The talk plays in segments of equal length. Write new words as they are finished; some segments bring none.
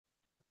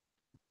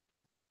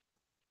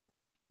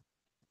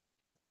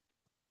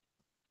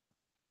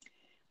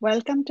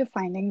Welcome to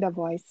Finding the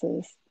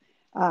Voices.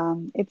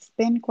 It's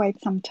been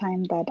quite some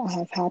time that I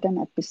have had an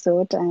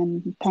episode,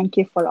 and thank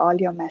you for all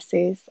your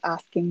messages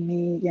asking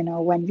me,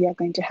 when we are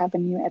going to have a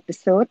new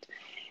episode.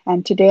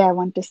 And today I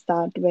want to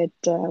start with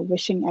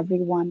wishing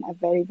everyone a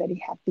very,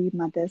 very happy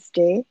Mother's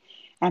Day.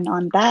 And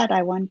on that,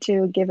 I want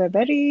to give a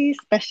very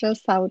special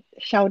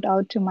shout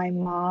out to my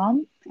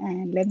mom.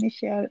 And let me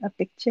share a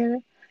picture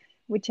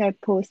which I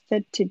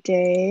posted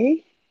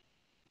today.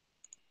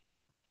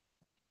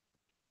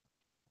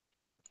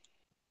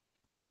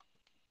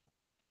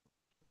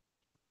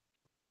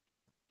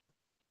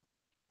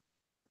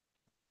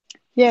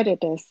 Here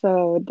it is.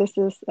 So this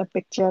is a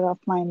picture of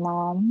my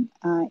mom,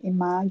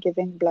 Ima,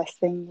 giving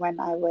blessing when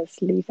I was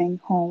leaving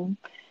home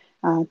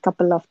a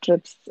couple of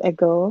trips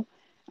ago.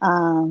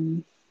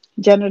 Um,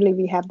 Generally,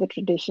 we have the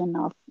tradition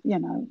of,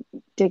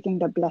 taking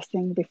the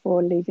blessing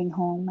before leaving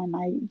home, and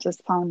I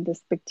just found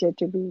this picture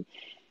to be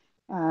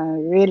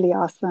really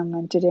awesome.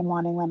 And today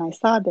morning, when I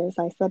saw this,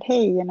 I said,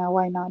 "Hey,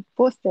 why not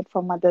post it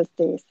for Mother's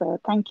Day?" So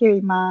thank you,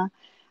 Ima.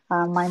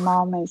 My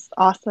mom is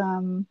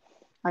awesome.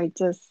 I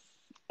just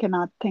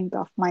cannot think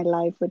of my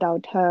life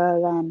without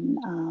her and,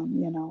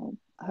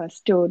 her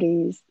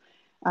stories,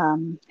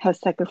 her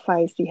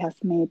sacrifice she has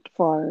made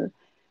for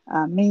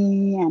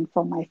me and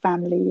for my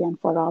family and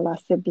for all our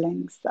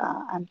siblings.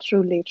 I'm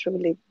truly,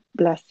 truly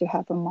blessed to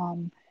have a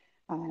mom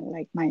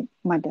like my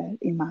mother,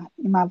 Ima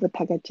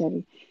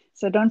Thagatchari.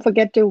 So don't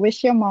forget to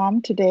wish your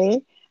mom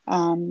today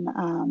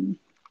and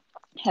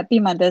happy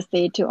Mother's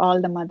Day to all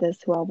the mothers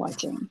who are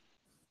watching.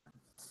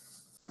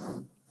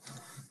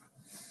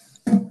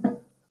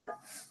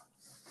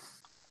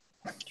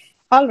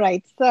 All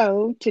right,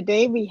 so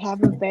today we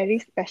have a very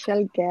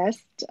special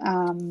guest.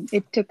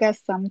 It took us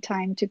some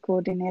time to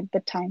coordinate the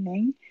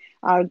timing.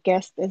 Our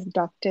guest is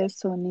Dr.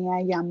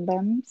 Soniya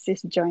Yambem.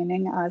 She's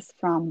joining us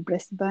from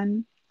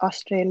Brisbane,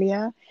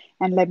 Australia.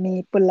 And let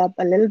me pull up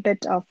a little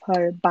bit of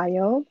her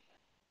bio.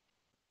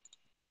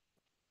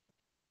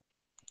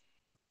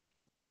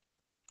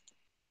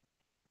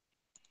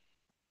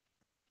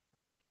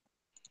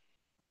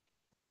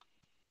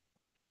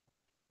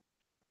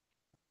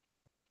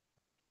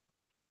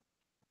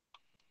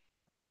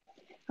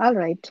 All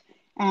right,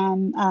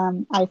 and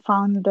I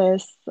found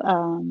this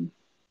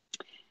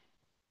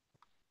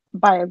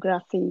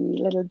biography,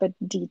 a little bit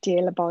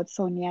detail about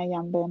Soniya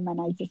Yambem,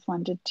 and I just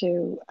wanted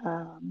to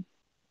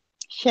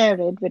share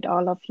it with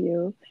all of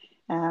you.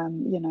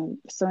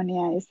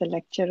 Sonia is a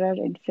lecturer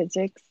in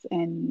physics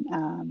in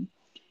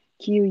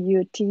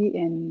QUT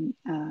in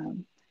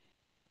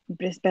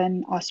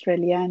Brisbane,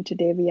 Australia, and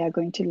today we are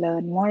going to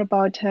learn more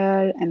about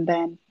her. And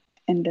then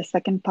in the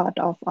second part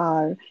of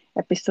our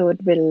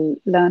episode, we'll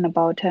learn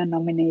about her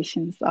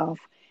nominations of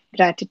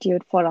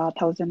Gratitude for our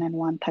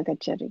 1001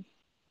 Thagatchari.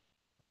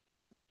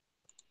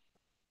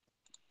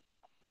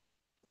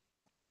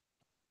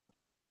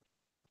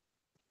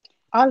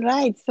 All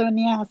right,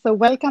 Sonia, so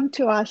welcome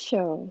to our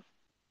show.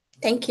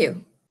 Thank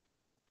you.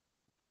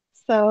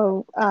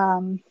 So,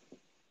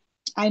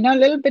 I know a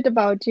little bit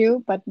about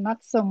you, but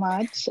not so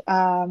much.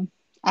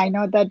 I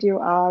know that you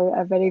are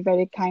a very,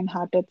 very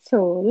kind-hearted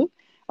soul,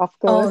 of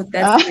course. Oh,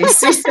 that's very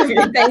sweet of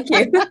you. Thank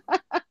you.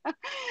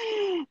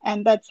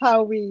 And that's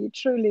how we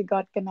truly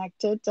got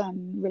connected.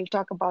 And we'll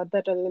talk about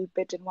that a little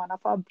bit in one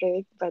of our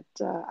break. But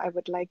I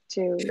would like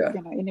to, Sure.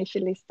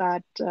 initially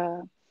start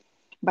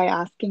by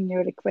asking you,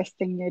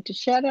 requesting you to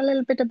share a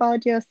little bit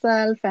about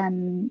yourself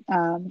and,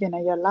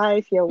 your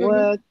life, your Mhm.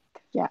 work.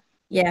 Yeah.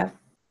 Yeah.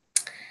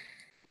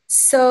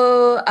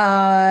 So,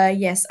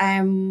 yes,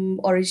 I'm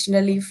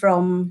originally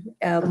from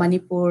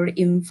Manipur,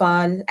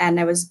 Imphal, and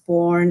I was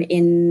born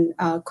in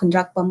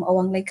Kundrakpam,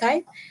 Awang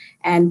Lekai.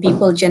 And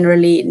people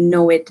generally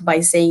know it by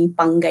saying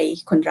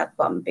Pangai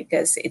Kundrakpam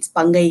because its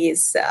Pangai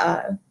is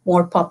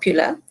more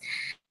popular.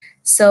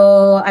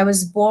 So I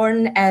was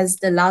born as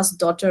the last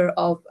daughter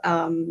of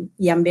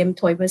Yambem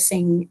Toiba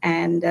Singh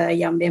and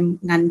Yambem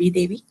Nganbi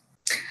Devi.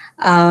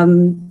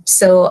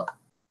 So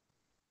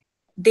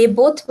they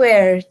both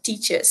were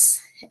teachers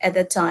at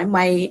the time.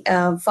 My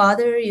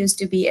father used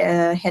to be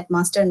a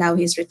headmaster. Now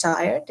he's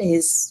retired.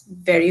 He's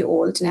very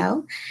old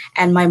now.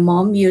 And my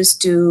mom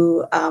used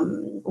to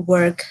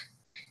work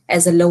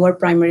as a lower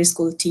primary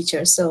school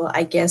teacher. So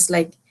I guess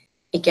like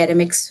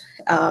academics,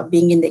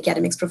 being in the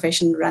academics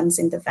profession runs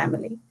in the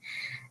family.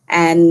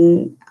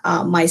 And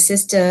my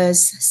sisters,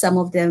 some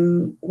of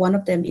them, one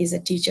of them is a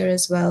teacher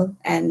as well.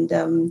 And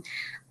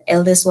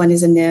eldest one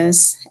is a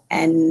nurse,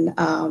 and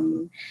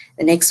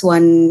the next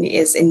one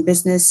is in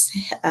business.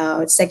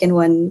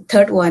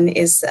 Third one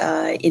is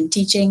in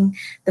teaching.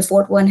 The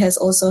fourth one has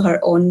also her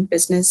own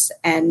business,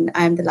 and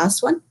I'm the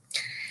last one.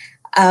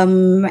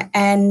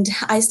 And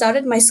I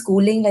started my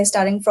schooling like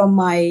starting from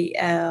my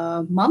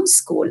mom's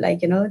school,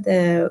 like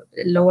the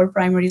lower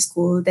primary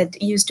school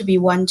that used to be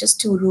one just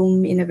two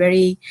room in a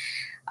very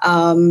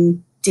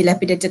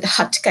dilapidated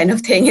hut kind of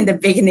thing in the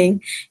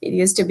beginning. It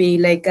used to be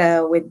like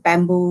with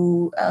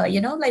bamboo,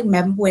 like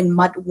bamboo and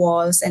mud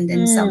walls, and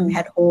then some Mm.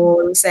 had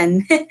holes,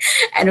 and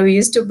and we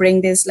used to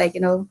bring this like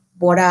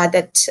bora,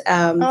 that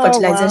Oh,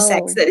 fertilizer wow.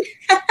 sacks.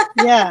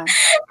 Yeah.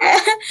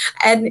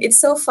 And it's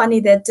so funny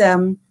that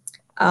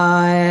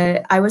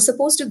I was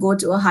supposed to go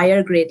to a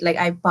higher grade. Like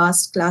I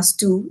passed class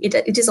two.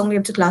 It is only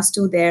up to class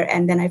two there,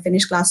 and then I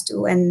finished class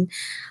two. And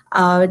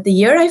the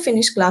year I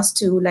finished class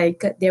two,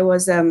 like there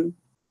was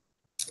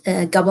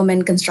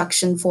government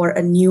construction for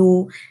a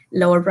new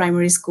lower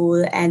primary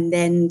school, and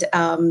then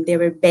there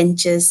were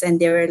benches and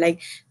there were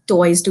like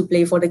toys to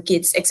play for the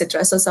kids,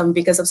 etc. So some,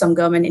 because of some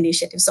government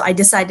initiative, so I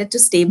decided to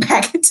stay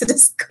back to the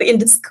in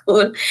the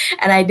school,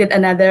 and I did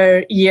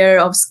another year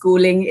of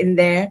schooling in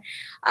there.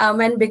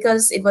 And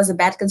because it was a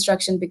bad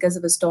construction, because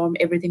of a storm,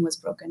 everything was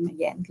broken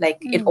again. Like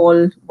it Mm. all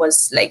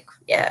was like,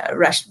 yeah,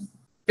 rushed,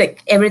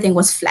 like everything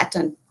was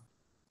flattened.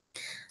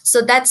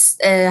 So that's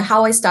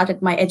how I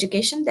started my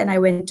education. Then I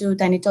went to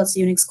Tiny Tots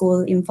Unique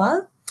School,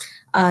 Imphal,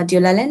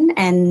 Dulalan,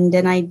 and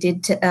then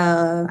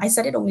I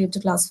studied only up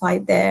to class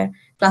five there,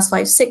 class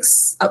five,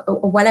 six.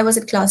 While I was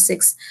at class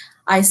six,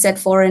 I set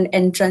for an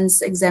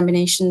entrance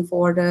examination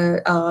for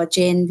the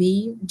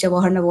JNV,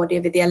 Jawahar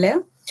Navodaya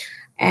Vidyalaya.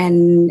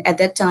 And at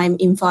that time,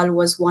 Imphal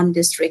was one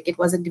district. It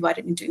wasn't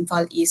divided into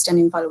Imphal East and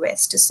Imphal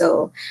West.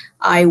 So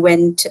I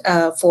went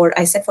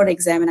I set for the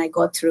exam and I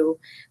got through,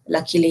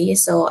 luckily.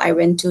 So I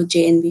went to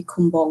JNV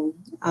Kumbong.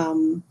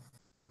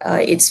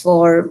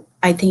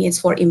 I think it's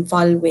for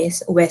Imphal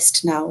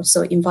West now.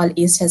 So Imphal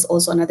East has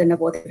also another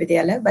Navodaya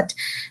Vidyalaya, but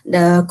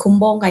the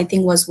Kumbong, I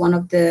think, was one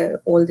of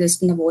the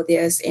oldest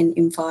Navodayas in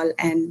Imphal,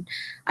 and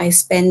I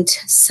spent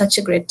such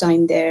a great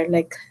time there.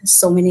 Like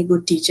so many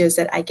good teachers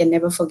that I can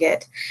never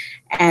forget,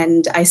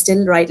 and I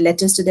still write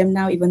letters to them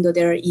now, even though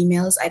there are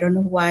emails. I don't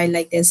know why.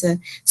 Like there's a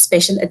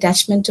special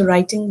attachment to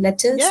writing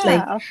letters. Yeah,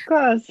 Like of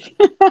course.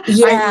 I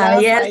yeah,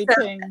 love yes.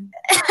 writing.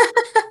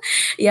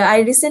 Yeah, I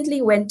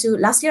recently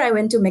last year I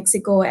went to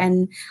Mexico,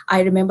 and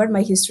I remembered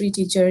my history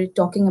teacher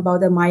talking about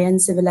the Mayan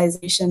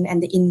civilization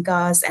and the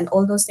Incas and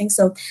all those things.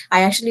 So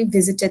I actually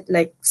visited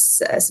like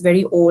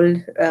very old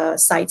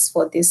sites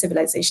for these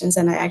civilizations,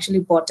 and I actually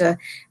bought a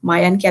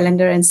Mayan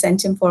calendar and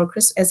sent him for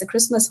as a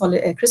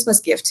Christmas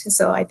gift.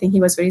 So I think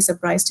he was very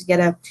surprised to get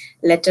a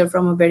letter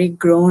from a very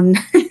grown,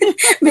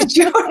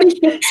 mature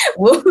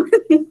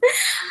woman.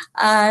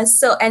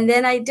 So, and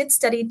then I did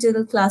study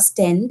till class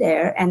 10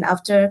 there. And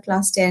after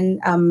class 10,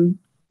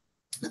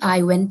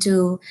 I went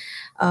to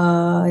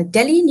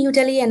Delhi, New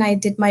Delhi, and I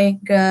did my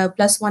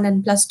plus one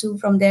and plus two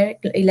from there,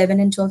 11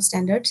 and 12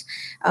 standards.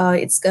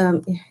 It's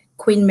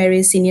Queen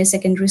Mary Senior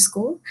Secondary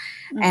School.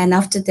 And Mhm.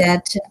 after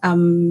that,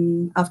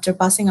 after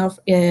passing off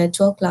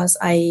 12th class,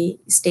 I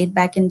stayed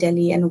back in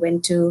Delhi and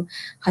went to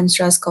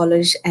Hansraj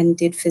College and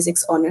did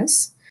physics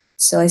honors.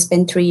 So I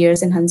spent 3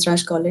 years in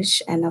Hansraj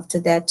College, and after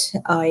that,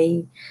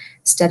 I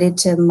studied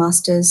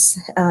master's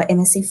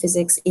MSc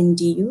Physics in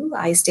DU.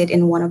 I stayed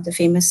in one of the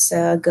famous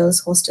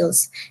girls'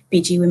 hostels,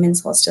 PG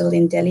Women's Hostel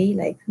in Delhi.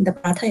 Like the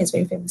paratha is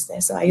very famous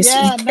there, so I used to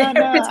Yeah, eat no,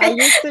 there. no. I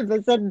used to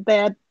visit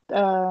that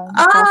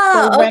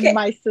hostel Ah, when okay.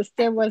 my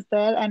sister was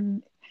there,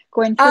 and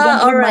coincidentally,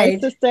 All my right.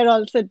 sister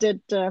also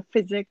did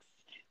physics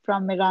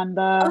from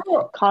Miranda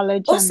Oh,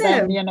 College, and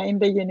then awesome. in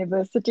the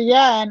university.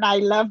 Yeah, and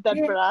I love that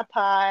Yeah.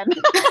 paratha, and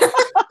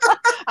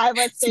I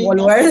was Small staying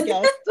as a world.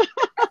 guest.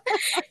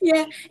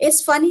 Yeah,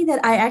 it's funny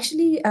that I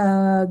actually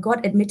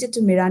got admitted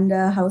to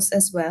Miranda House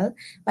as well,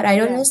 but I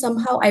don't Yeah. know,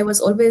 somehow I was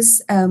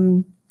always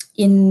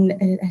in.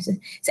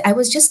 So I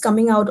was just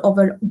coming out of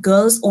a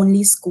girls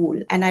only school,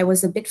 and I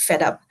was a bit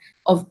fed up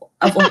of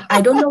I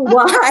don't know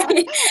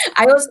why.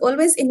 I was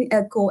always in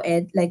a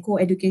co-ed, like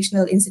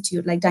co-educational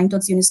institute, like Time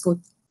Tots UNESCO,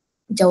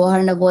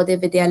 Jawahar Navodaya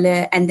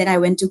Vidyalaya, and then I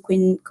went to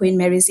Queen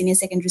Mary Senior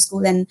Secondary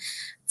School, and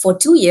for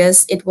 2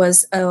 years it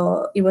was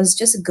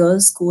just a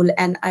girls' school,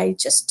 and I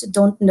just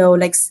don't know,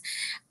 like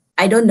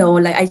I don't know,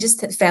 like I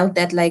just felt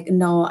that like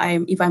no,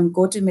 if I'm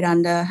go to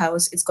Miranda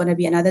House, it's gonna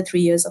be another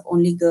 3 years of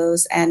only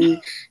girls, and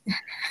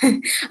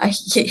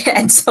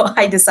and so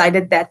I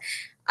decided that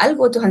I'll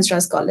go to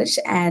Hansras College,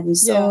 and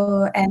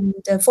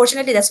Yeah.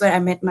 fortunately that's where I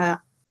met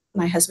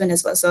my husband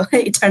as well, so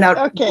it turned out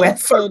well Okay.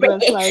 So for it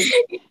was me. like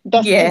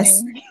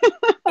Yes. destiny.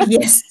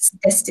 Yes, it's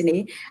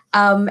destiny.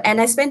 And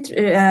I spent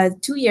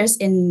 2 years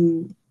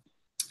in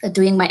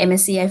doing my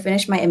MSc. I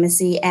finished my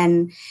MSc,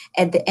 and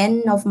at the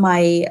end of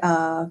my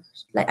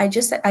like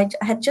I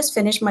had just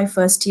finished my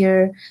first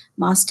year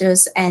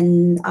masters,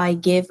 and I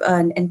gave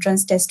an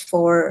entrance test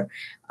for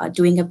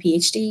doing a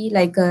PhD,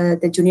 like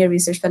the junior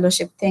research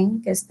fellowship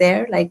thing is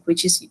there, like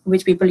which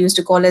people used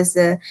to call as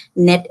the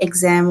net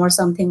exam or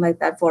something like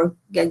that for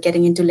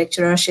getting into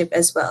lecturership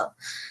as well.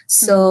 Mhm.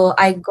 So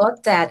I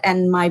got that,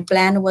 and my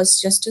plan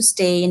was just to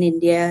stay in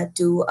India,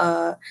 do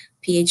a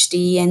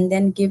PhD, and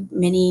then give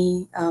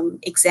many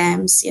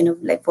exams,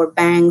 like for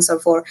banks or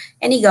for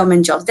any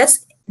government jobs.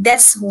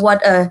 That's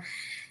what a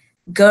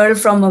girl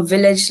from a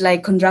village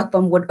like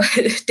Kundrakpam would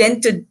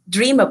tend to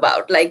dream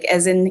about, like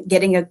as in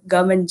getting a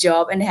government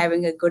job and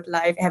having a good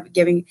life,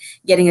 getting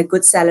a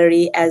good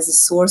salary as a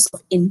source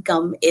of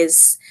income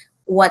is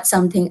what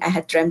something I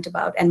had dreamt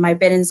about. And my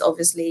parents,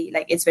 obviously,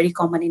 like it's very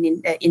common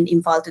in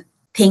Imphal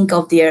think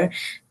of their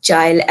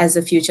child as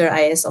a future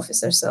IAS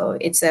officer. So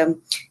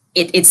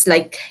it's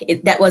like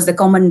that was the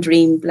common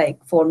dream, like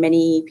for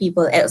many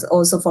people, as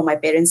also for my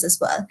parents as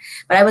well.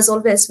 But I was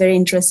always very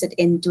interested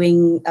in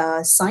doing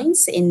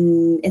science,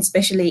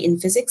 especially in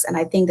physics, and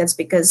I think that's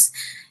because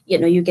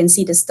you can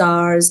see the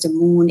stars, the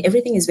moon,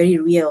 everything is very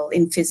real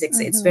in physics.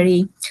 It's Mm-hmm.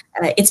 very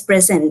it's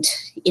present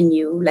in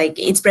you, like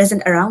it's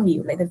present around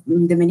you, like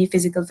the many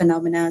physical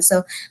phenomena.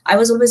 So I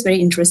was always very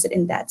interested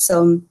in that.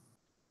 So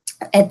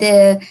at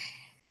the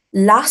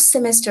last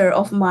semester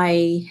of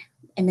my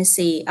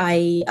MSc,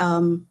 I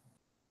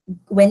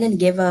went and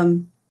gave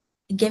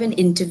an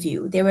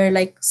interview. There were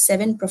like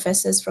 7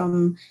 professors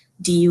from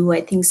DU,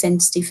 I think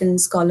St.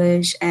 Stephen's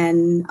College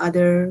and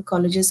other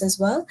colleges as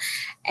well.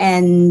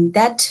 And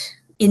that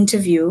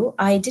interview,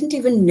 I didn't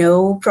even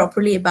know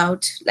properly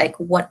about like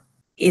what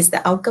is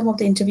the outcome of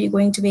the interview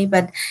going to be,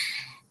 but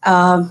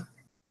um,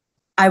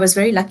 I was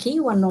very lucky.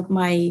 One of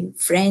my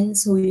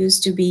friends who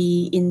used to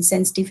be in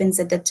St.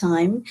 Stephen's at that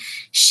time,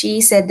 she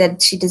said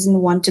that she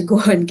doesn't want to go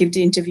and give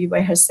the interview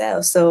by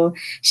herself. So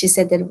she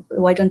said that,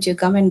 why don't you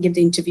come and give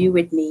the interview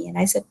with me? And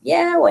I said,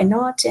 yeah, why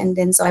not? And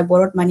then so I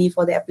borrowed money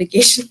for the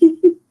application,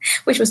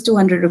 which was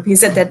 200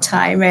 rupees at that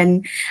time.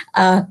 And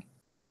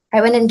I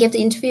went and gave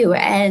the interview,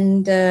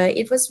 and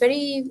it was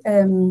very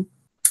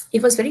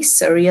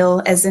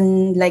surreal, as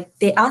in like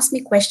they asked me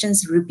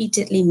questions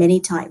repeatedly many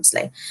times,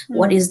 like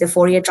what is the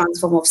Fourier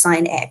transform of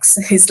sine x.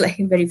 It's like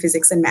very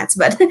physics and maths,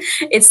 but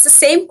it's the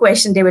same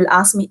question they will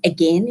ask me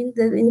again in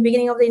the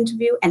beginning of the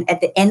interview, and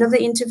at the end of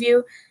the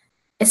interview.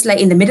 It's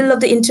like in the middle of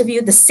the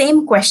interview, the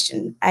same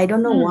question. I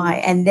don't know why.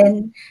 Mm. And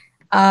then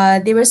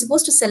they were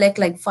supposed to select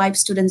like 5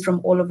 students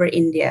from all over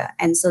India.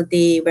 And so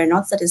they were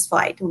not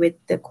satisfied with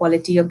the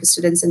quality of the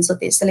students. And so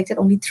they selected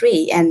only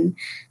 3. And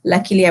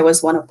luckily, I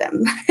was one of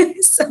them.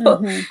 So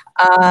Mm-hmm.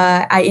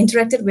 I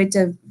interacted with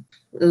a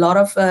lot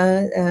of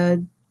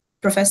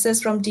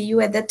professors from DU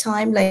at that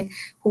time, like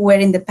who were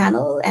in the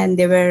panel. And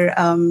they were,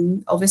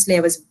 obviously, I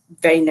was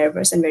very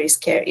nervous and very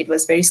scared. It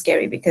was very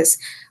scary because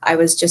I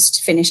was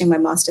just finishing my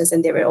master's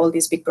and there were all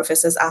these big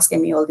professors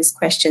asking me all these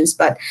questions.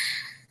 But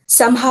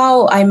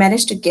somehow I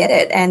managed to get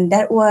it. And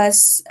that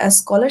was a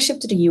scholarship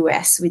to the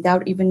US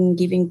without even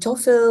giving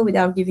TOEFL,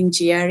 without giving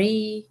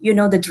GRE. You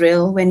know the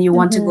drill. When you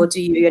want to Mm-hmm. go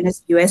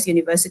to US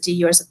university,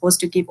 you're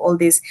supposed to give all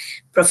this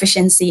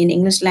proficiency in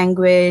English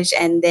language,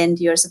 and then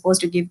you're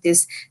supposed to give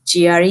this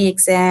GRE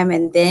exam,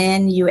 and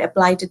then you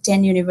apply to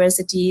 10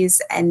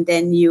 universities, and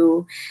then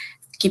you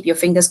keep your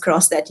fingers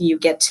crossed that you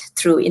get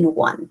through in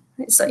one.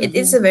 So it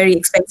is Mm-hmm. a very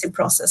expensive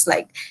process.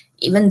 Like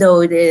even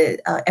though the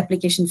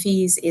application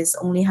fees is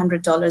only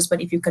 $100,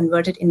 but if you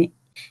convert it in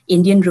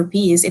Indian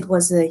rupees, it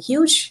was a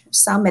huge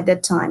sum at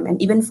that time.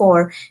 And even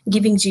for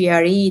giving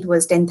GRE, it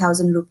was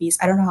 10,000 rupees.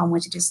 I don't know how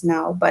much it is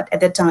now, but at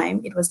the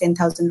time it was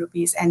 10,000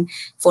 rupees. And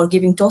for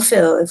giving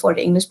TOEFL, for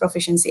the English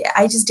proficiency,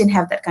 I just didn't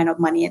have that kind of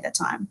money at the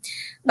time.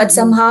 But Mm-hmm.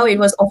 somehow it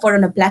was offered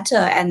on a platter,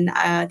 and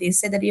they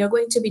said that you're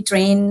going to be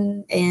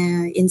trained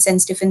in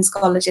St. Stephen's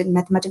College in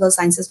Mathematical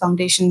Sciences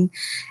Foundation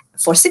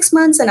for 6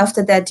 months, and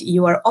after that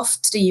you are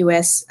off to the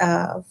US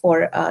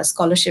for a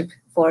scholarship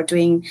for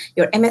doing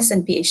your MS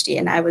and PhD.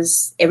 And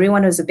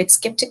everyone was a bit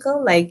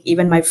skeptical, like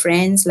even my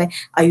friends, like,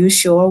 are you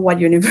sure what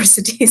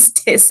university is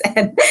this?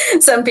 And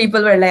some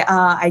people were like,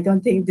 I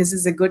don't think this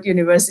is a good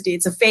university,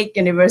 it's a fake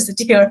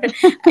university, or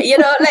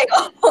like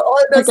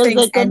all those Because they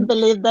things. couldn't And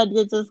believe that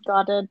you just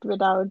got it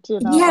without,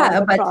 all yeah,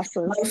 the but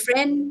process.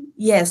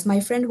 my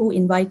friend who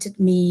invited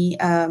me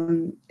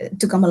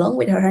to come along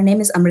with her, her name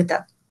is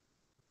Amrita.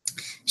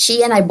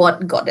 She and I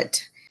both got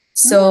it.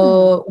 Mm.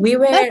 So we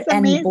were, That's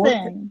and both,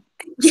 amazing.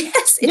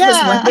 yes, it was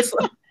Yeah. wonderful.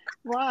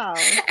 Wow.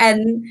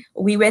 And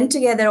we went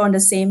together on the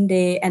same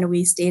day, and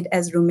we stayed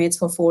as roommates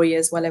for 4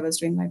 years while I was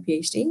doing my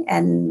PhD,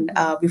 and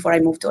Mm-hmm. before I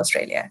moved to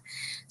Australia.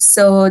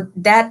 So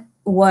that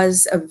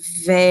was a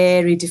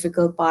very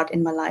difficult part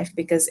in my life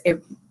because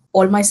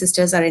all my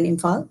sisters are in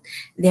Imphal.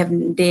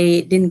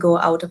 They didn't go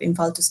out of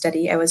Imphal to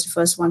study. I was the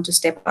first one to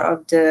step out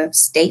of the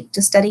state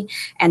to study,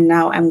 and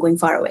now I'm going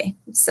far away.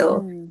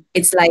 So Mm.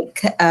 it's like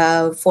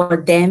for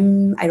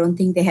them, I don't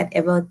think they had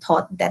ever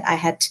thought that I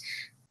had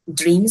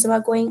dreams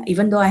about going,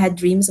 even though I had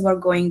dreams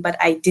about going, but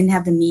I didn't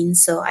have the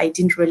means, so I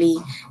didn't really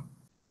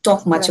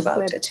talk much Express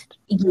about it.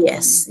 it. Mm.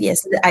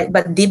 Yes.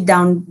 But deep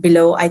down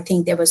below, I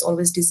think there was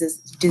always this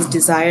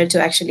desire to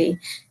actually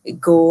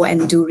go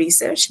and do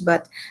research.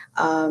 But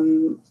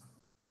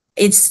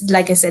it's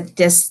like I said,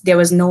 just there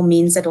was no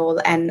means at all,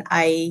 and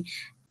I'm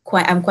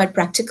quite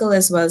practical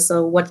as well.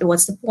 So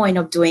what's the point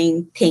of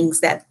doing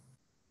things that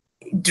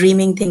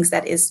dreaming things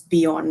that is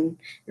beyond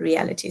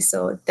reality?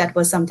 So that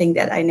was something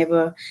that I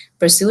never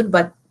pursued.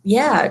 But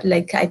yeah,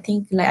 like I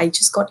think like I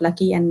just got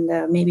lucky, and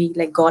maybe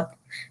like God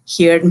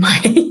heard my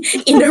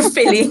inner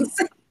feelings.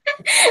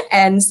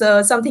 And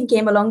so something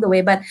came along the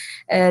way. But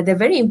the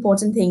very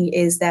important thing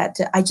is that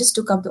I just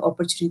took up the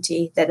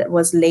opportunity that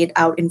was laid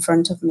out in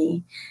front of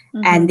me.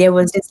 And Mm-hmm. there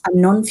was this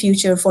unknown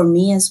future for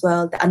me as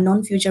well. The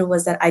unknown future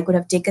was that I could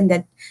have taken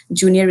that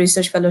junior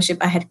research fellowship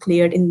I had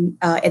cleared in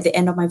at the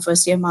end of my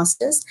first year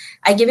master's.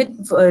 I gave it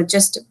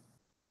just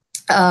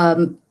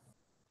um,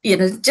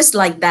 just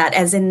like that,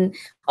 as in,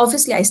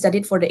 obviously I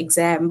studied for the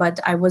exam, but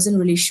I wasn't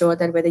really sure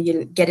that whether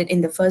you'll get it in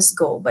the first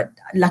go. But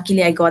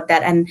luckily I got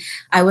that. And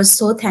I was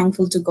so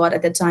thankful to God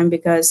at the time,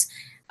 because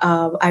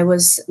I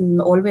was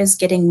always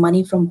getting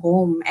money from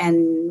home.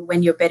 And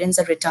when your parents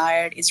are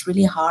retired, it's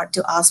really hard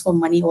to ask for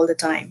money all the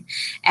time.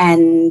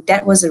 And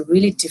that was a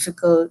really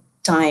difficult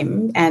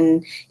time.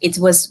 And it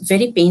was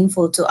very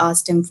painful to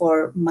ask them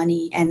for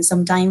money. And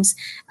sometimes,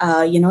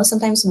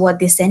 sometimes what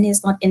they send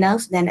is not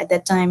enough. Then at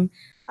that time,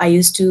 I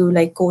used to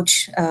like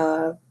coach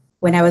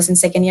when I was in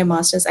second year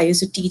masters. I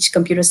used to teach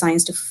computer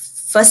science to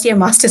first year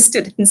master's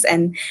students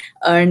and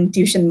earn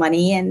tuition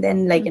money, and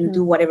then do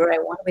Mm-hmm. whatever I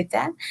want with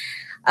that.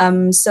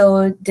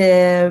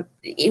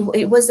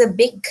 It was a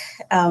big,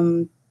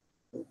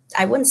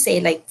 I wouldn't say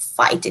like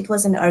fight. It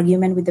was an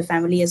argument with the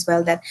family as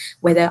well, that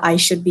whether I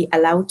should be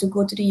allowed to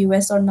go to the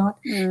US or not.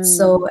 Mm.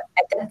 So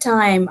at that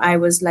time, I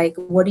was like,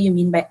 "What do you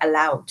mean by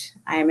allowed?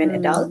 I am an Mm.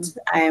 adult.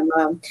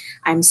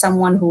 I'm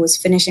someone who is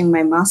finishing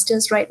my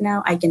masters right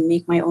now. I can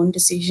make my own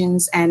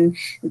decisions." And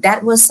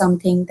that was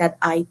something that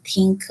I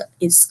think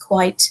is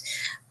quite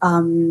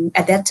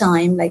at that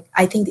time. Like,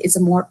 I think it's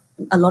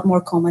a lot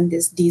more common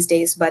these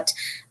days. But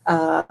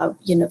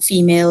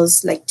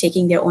females like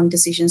taking their own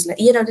decisions, like,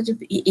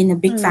 in a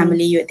big Mm.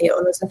 family, they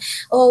always like,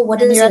 "Oh,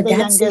 what And does you're your the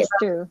dad say youngest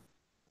about?" too.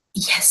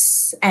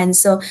 Yes. And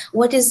so,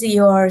 what is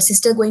your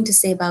sister going to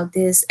say about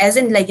this? As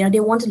in, like, they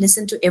want to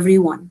listen to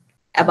everyone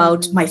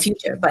about Mm-hmm. my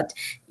future. But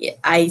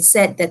I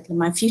said that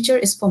my future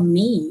is for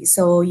me.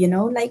 So,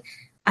 like,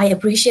 I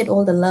appreciate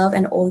all the love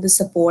and all the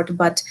support,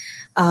 but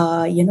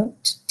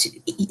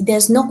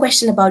there's no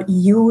question about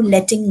you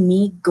letting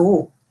me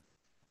go.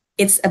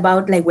 It's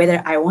about like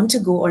whether I want to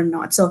go or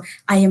not. So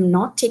I am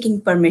not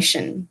taking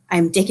permission.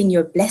 I'm taking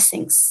your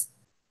blessings.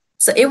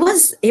 So it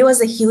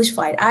was a huge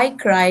fight. I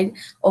cried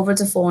over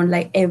the phone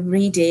like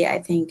every day, I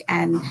think,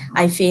 and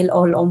I failed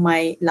all of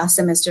my last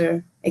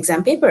semester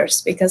exam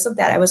papers because of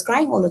that. I was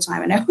crying all the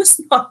time, and I was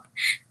not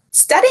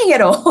studying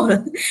at all.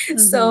 Mm-hmm.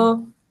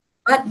 So,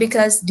 but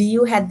because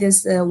DU had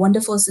this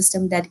wonderful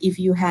system that if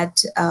you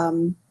had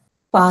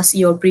passed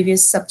your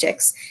previous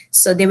subjects,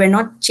 so they were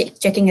not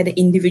checking at the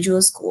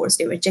individual scores,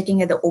 they were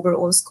checking at the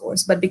overall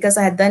scores. But because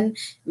I had done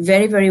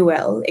very, very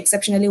well,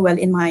 exceptionally well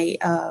in my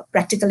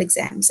practical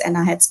exams, and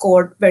I had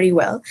scored very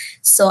well,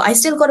 so I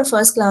still got a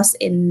first class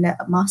in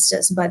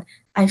masters, but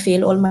I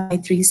failed all my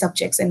three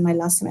subjects in my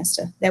last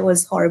semester. That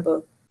was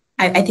horrible.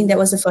 I think that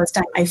Mm. was the first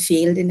time I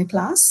failed in a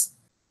class.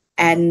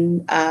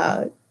 And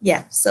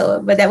yeah,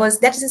 so but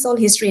that is all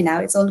history now.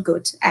 It's all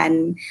good.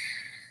 And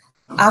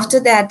after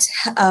that,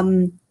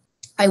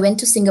 I went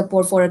to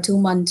Singapore for a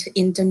 2-month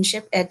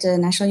internship at the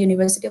National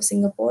University of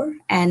Singapore.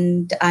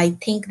 And I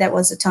think that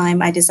was the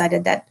time I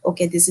decided that,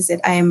 okay, this is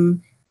it. I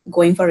am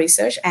going for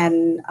research,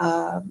 and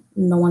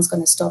no one's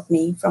going to stop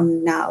me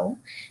from now.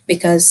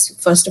 Because,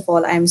 first of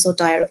all, I'm so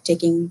tired of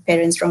taking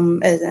parents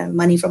from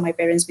money from my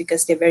parents,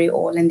 because they're very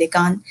old and they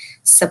can't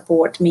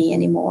support me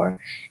anymore.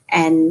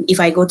 And if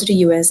I go to the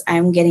US,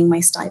 I'm getting my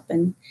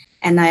stipend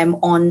and I am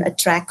on a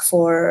track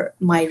for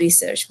my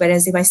research.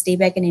 Whereas if I stay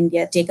back in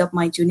India, take up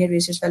my junior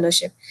research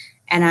fellowship,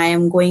 and I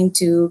am going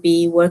to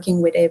be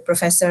working with a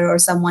professor or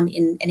someone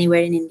in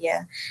anywhere in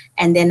India,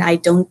 and then I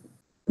don't,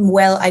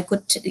 well, I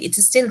could,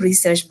 it's still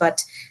research,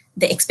 but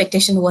the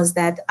expectation was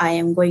that I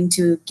am going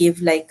to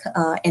give like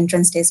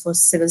entrance tests for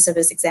civil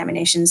service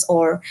examinations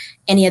or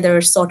any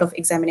other sort of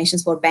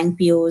examinations for bank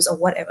POs or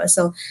whatever.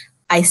 So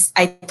I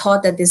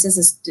thought that this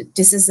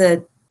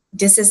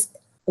is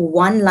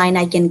one line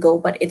I can go,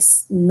 but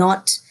it's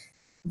not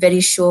very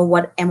sure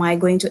what am I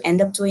going to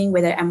end up doing,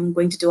 whether I'm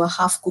going to do a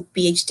half-cooked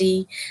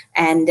PhD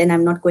and then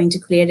I'm not going to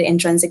clear the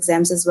entrance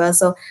exams as well.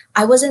 So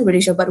I wasn't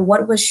really sure. But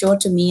what was sure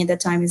to me at the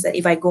time is that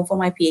if I go for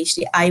my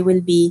PhD, I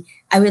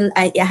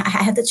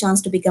have the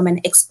chance to become an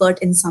expert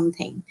in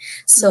something.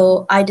 Mm-hmm.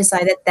 So I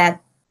decided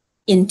that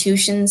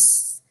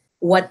intuitions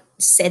what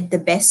said the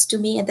best to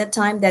me at that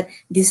time, that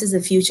this is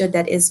a future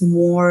that is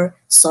more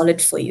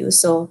solid for you.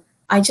 So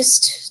I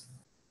just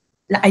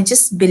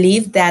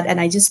believed that, and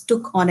I just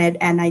took on it,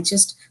 and I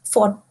just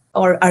fought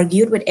or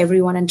argued with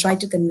everyone and tried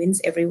to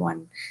convince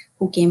everyone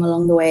who came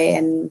along the way.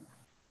 And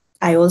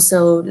I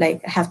also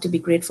like have to be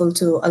grateful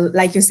to,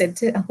 like you said,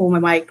 whom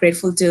am I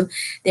grateful to?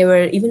 There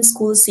were even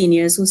school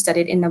seniors who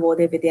studied in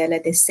Navodaya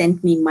Vidyalaya. They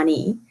sent me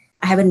money.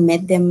 I haven't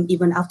met them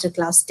even after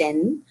class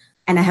 10,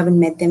 and I haven't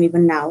met them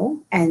even now.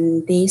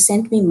 And they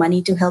sent me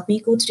money to help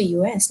me go to the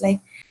US. Like,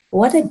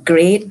 what a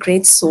great,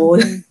 great soul.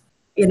 Mm-hmm.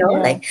 Yeah.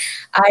 Like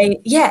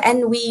yeah,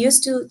 and we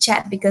used to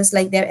chat because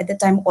like there at the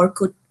time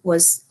Orkut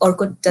does no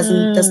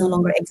Mm.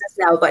 longer exist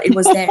now, but it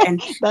was there.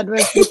 And That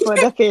was before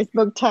the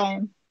Facebook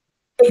time.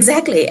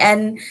 Exactly.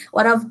 And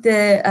my,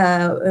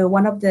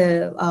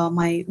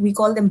 we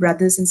call them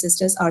brothers and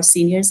sisters, our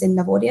seniors in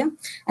Navodaya.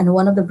 And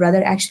one of the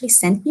brother actually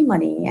sent me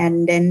money.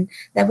 And then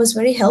that was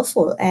very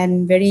helpful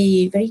and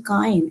very, very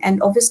kind.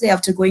 And obviously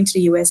after going to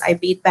the US, I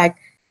paid back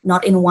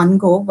not in one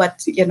go,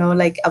 but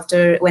like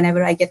after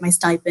whenever I get my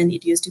stipend,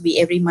 it used to be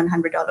every month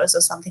 $100 or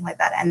something like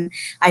that. And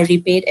I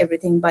repaid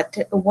everything. But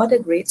what a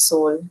great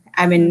soul.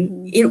 I mean,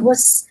 Mm-hmm.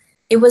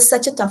 it was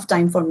such a tough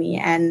time for me,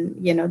 and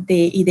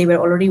they were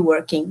already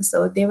working,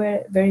 so they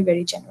were very,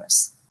 very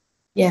generous.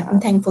 Yeah, I'm Wow.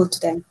 thankful to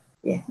them.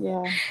 Yeah.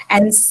 Yeah.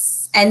 And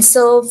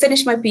so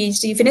finished my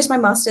PhD, finished my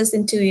master's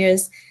in 2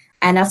 years,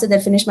 and after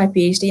that finished my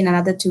PhD in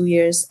another 2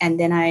 years, and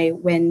then I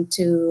went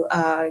to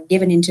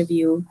give an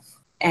interview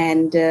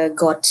and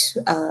got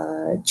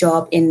a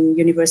job in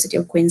University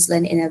of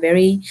Queensland in a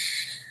very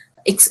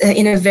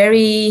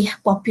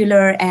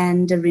popular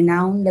and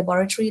renowned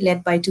laboratory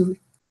led by two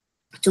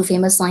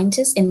famous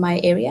scientists in my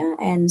area.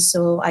 And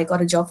so I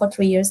got a job for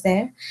 3 years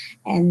there.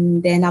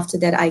 And then after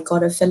that, I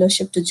got a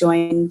fellowship to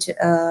join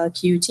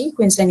QUT,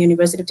 Queensland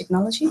University of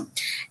Technology.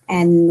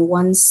 And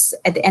once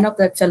at the end of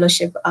that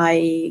fellowship,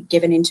 I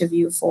gave an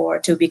interview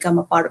to become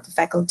a part of the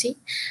faculty.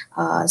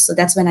 So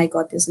that's when I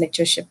got this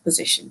lectureship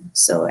position.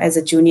 So as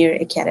a junior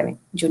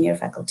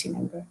faculty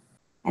member.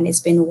 And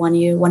it's been 1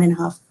 year,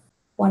 almost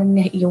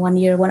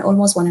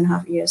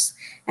 1.5 years.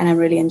 And I'm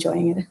really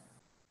enjoying it.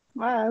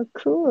 Wow,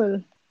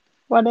 cool.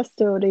 What a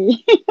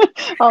story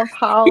of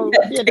how,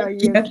 Thank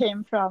you you.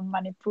 came from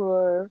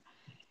Manipur,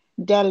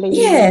 Delhi,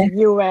 Yeah.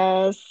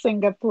 US,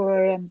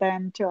 Singapore, and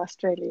then to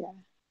Australia.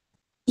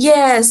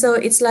 Yeah, so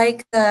it's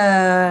like,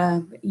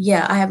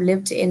 yeah, I have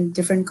lived in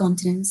different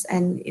continents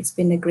and it's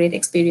been a great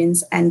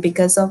experience. And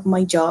because of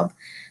my job,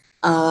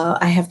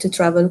 I have to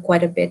travel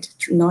quite a bit,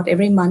 not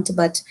every month,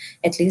 but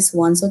at least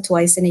once or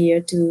twice in a year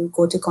to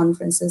go to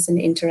conferences and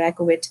interact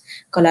with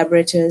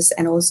collaborators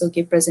and also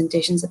give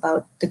presentations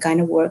about the kind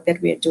of work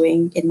that we are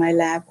doing in my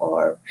lab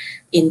or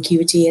in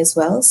QT as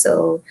well.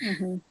 So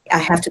Mm-hmm. I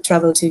have to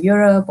travel to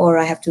Europe or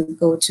I have to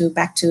go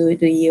back to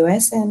the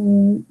US,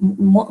 and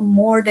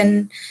more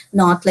than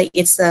not, like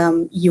it's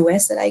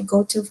US that I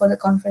go to for the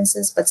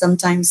conferences, but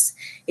sometimes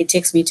it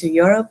takes me to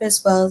Europe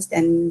as well.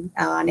 Then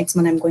next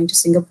month I'm going to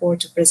Singapore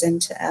to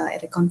present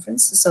at a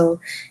conference. So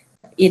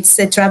it's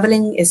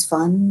traveling is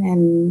fun,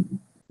 and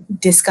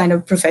this kind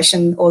of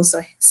profession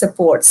also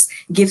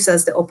gives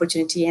us the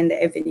opportunity and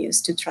the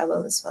avenues to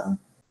travel as well.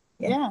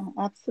 Yeah. Yeah,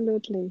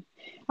 absolutely.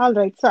 All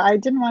right. So I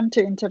didn't want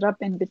to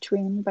interrupt in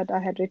between, but I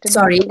had written a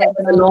Sorry, couple that of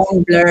was a notes.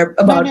 long blurb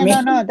No, about no, no,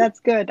 me. no. That's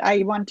good.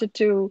 I wanted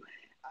to,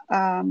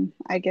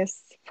 I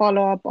guess,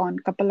 follow up on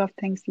a couple of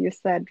things you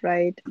said,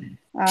 right?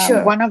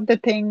 Sure. One of the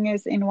thing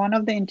is in one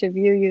of the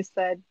interview you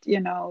said,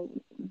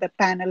 the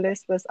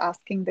panelist was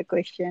asking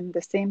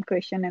the same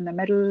question in the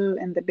middle,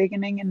 in the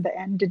beginning, in the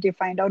end. Did you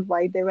find out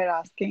why they were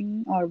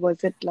asking, or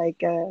was it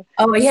like a,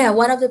 Oh yeah,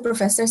 one of the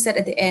professors said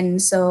at the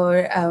end.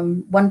 So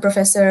one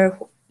professor,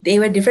 they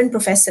were different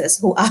professors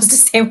who asked the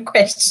same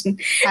question,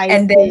 I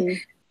and then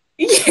see.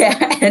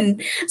 yeah,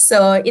 and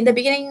so in the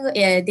beginning,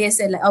 they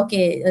said like,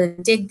 okay,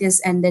 take this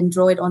and then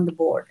draw it on the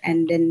board.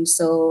 And then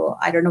so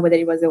I don't know whether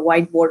it was a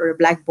whiteboard or a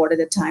blackboard at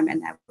the time,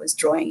 and I was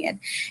drawing it.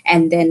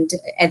 And then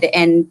at the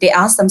end, they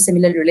asked some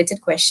similar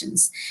related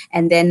questions,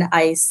 and then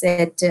I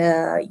said,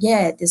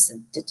 yeah, this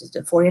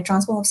the Fourier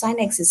transform of sine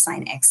x is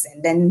sine x,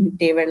 and then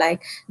they were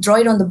like, draw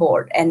it on the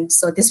board. And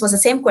so this was the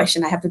same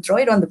question. I have to draw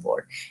it on the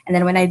board, and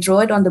then when I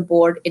draw it on the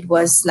board, it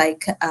was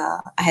like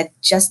I had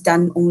just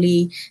done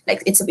only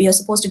like you're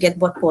supposed to get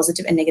both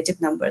positive and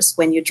negative numbers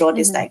when you draw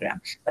this Mm-hmm, diagram,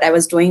 but I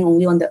was drawing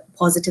only on the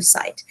positive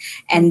side.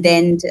 And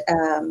mm-hmm,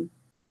 then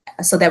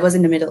so that was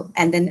in the middle,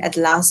 and then at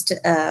last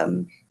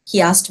he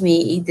asked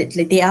me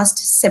like, they asked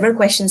several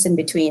questions in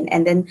between,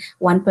 and then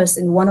one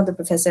of the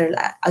professor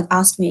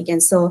asked me again,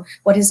 so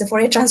what is the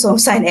Fourier transform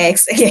of sine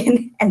x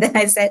again? And then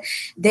I said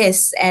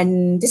this,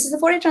 and this is the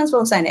Fourier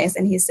transform of sine x,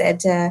 and he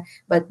said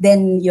but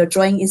then your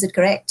drawing, is it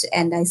correct?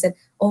 And I said,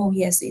 oh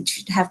yes, it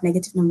should have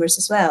negative numbers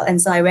as well.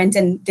 And so I went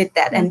and did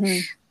that. And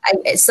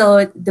mm-hmm.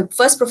 so the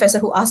first professor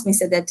who asked me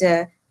said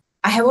that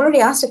I have already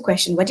asked a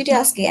question. What did you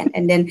ask again?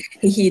 And then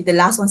the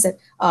last one said,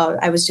 oh,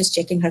 I was just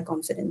checking her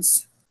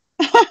confidence.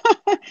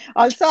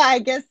 Also, I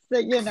guess,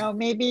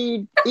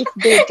 maybe if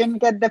they didn't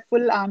get the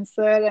full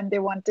answer and they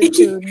wanted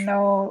to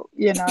know,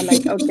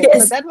 like, okay, so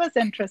Yes. that was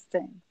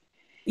interesting.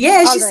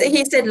 Yeah, All right.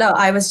 he said, no,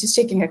 I was just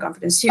checking her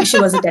confidence. She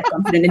wasn't that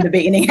confident in the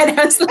beginning. And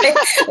I was like,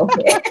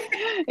 okay.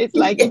 It's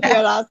like if Yeah.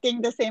 you're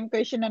asking the same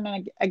question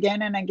and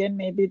again,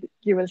 maybe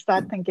you will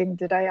start thinking,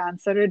 did I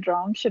answer it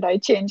wrong? Should I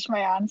change my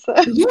answer?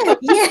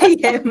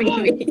 Yeah,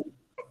 maybe.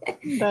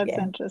 That's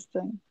Yeah.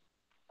 interesting.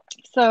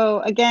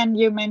 So again,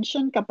 you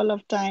mentioned a couple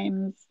of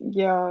times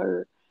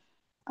your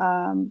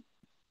um,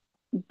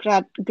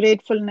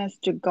 gratefulness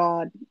to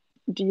God.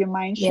 Do you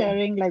mind Yeah.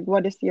 sharing, like,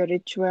 what is your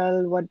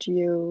ritual? What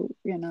do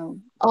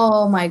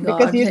Oh my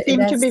because God. you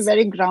seem to be That's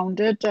very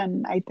grounded,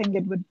 and I think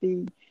it would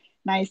be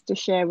nice to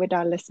share with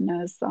our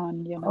listeners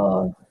on.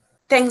 Oh,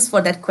 thanks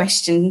for that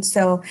question.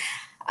 So,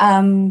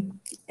 um,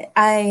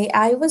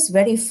 I was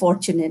very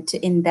fortunate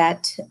in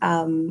that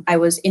I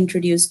was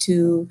introduced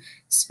to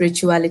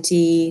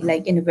spirituality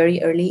like in a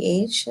very early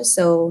age.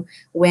 So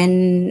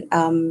when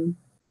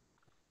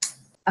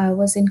I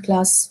was in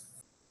class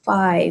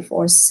 5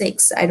 or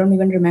 6. I don't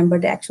even remember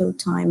the actual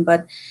time,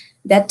 but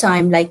that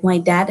time, like my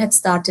dad had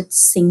started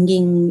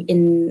singing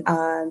in,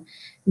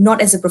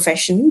 not as a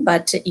profession,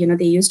 but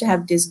they used to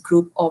have this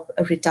group of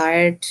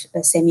retired,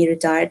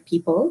 semi-retired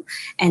people,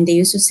 and they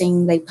used to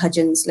sing like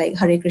bhajans, like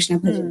Hare Krishna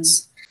Mm.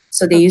 bhajans.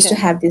 So they used to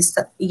Okay. have this,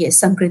 yes,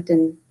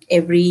 Sankirtan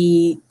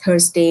every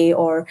Thursday,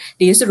 or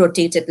they used to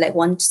rotate it like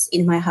once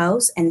in my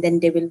house, and then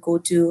they will go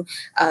to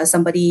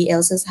somebody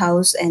else's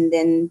house, and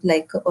then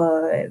like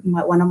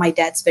one of my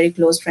dad's very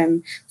close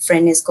friend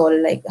is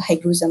called like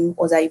Haigruzam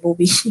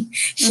Ozaibobi.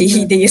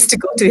 Mm-hmm. They used to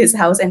go to his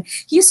house, and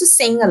he used to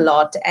sing a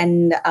lot,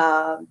 and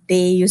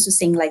they used to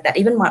sing like that.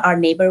 Even our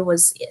neighbor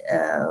was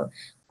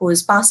who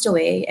has passed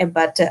away,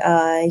 but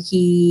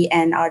he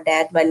and our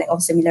dad were like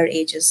of similar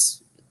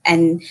ages,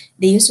 and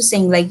they used to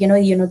sing like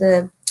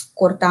the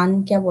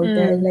kortan kya bolte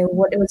hai, Mm. like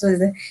what was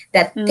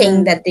that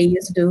thing Mm. that they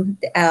used to do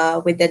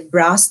with that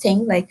brass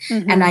thing, like,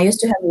 and Mm-hmm. I used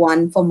to have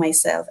one for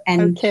myself.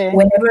 And Okay.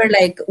 whenever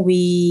like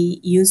we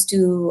used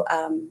to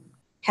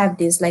have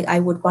this, like I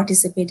would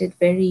participate it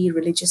very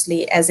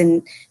religiously, as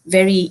in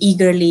very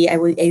eagerly. I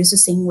used to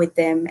sing with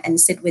them and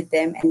sit with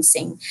them and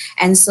sing.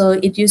 And so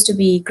it used to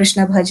be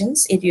Krishna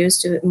bhajans. It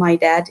used to, my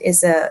dad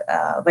is a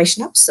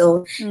Vaishnav,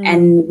 so, Mm.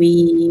 and we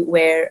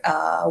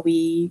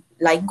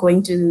like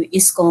going to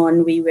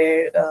ISKCON. We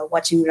were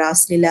watching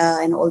Ras Lila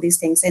and all these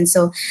things, and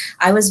so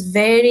I was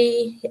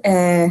very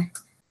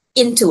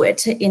into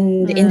it.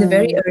 In the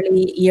very Mm.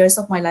 early years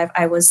of my life,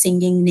 I was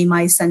singing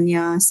Nimai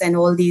Sanyas and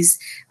all these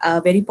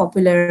very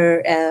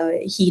popular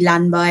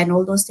Hilanba and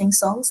all those things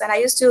songs, and I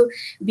used to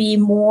be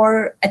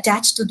more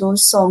attached to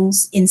those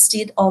songs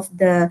instead of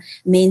the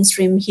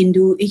mainstream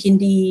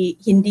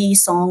Hindi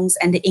songs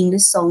and the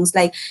English songs.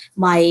 Like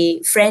my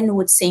friend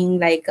would sing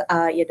like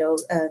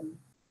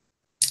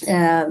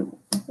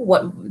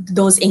what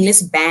those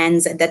English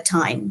bands at that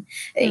time,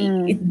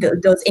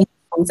 Mm. those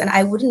English songs, and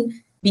I wouldn't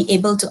be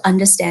able to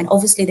understand.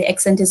 Obviously, the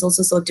accent is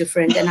also so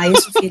different, and I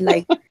used to feel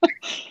like,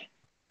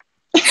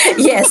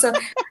 yeah. So,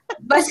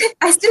 but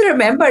I still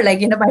remember,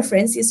 like my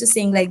friends used to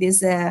sing like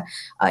these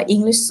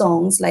English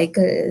songs, like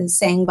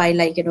sang by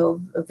like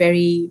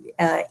very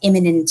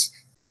eminent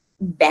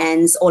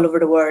bands all over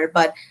the world,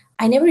 but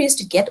I never used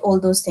to get all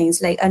those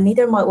things. Like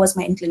neither was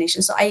my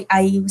inclination. So I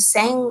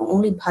sang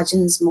only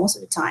bhajans most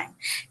of the time,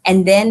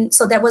 and then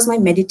so that was my So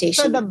the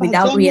meditation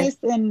without bhajan real. is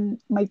in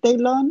Maitei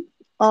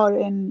or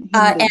in Hindi?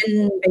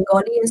 And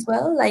Bengali as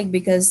well, like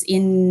because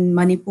in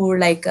Manipur,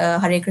 like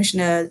Hare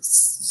Krishna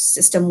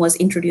system was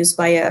introduced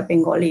by a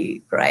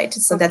Bengali, right?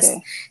 So that's,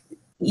 Okay.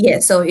 yeah.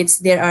 So it's,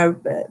 there are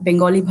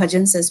Bengali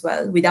bhajans as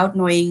well. Without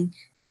knowing,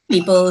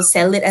 people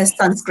sell it as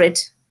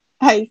Sanskrit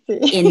I see.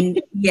 in,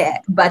 yeah,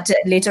 but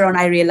later on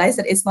I realized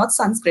that it's not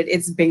Sanskrit,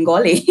 it's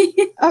Bengali.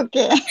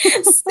 Okay.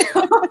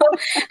 So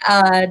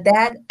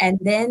that, and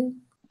then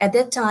at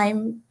that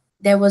time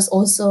there was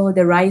also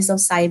the rise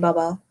of Sai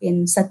Baba,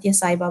 in Satya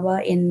Sai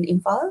Baba in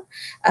Imphal.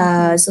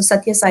 Mm-hmm. So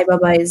Satya Sai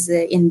Baba is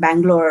in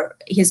Bangalore.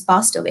 He's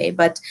passed away,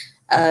 but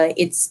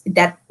it's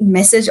that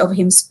message of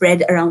him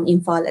spread around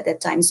Imphal at that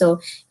time.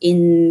 So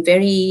in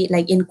very,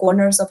 like in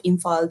corners of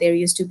Imphal, there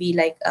used to be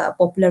like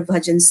popular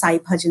bhajans, Sai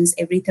bhajans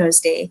every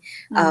Thursday,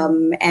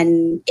 Mm.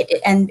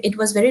 and it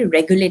was very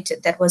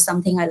regulated. That was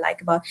something I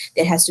like about.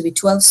 There has to be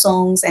 12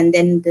 songs, and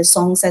then the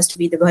songs has to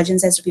be, the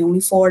bhajans has to be only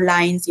 4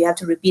 lines. You have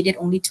to repeat it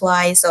only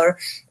twice, or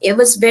it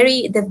was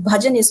very, the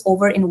bhajan is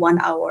over in 1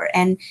 hour.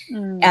 And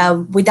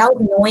Mm. without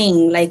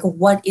knowing like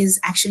what is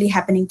actually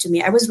happening to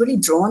me, I was really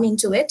drawn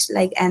into it,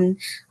 like, and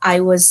I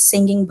was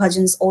singing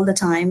bhajans all the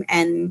time,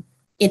 and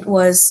it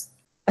was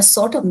a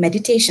sort of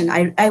meditation.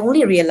 I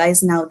only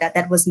realize now that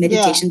that was Yeah.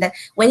 meditation, that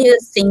when you're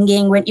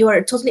singing, when you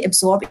are totally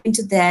absorbed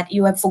into that,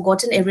 you have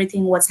forgotten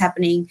everything what's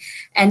happening.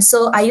 And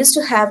so I used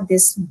to have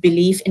this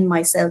belief in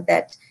myself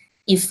that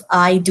if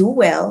I do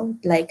well,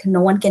 like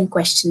no one can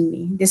question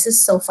me. This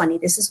is so funny.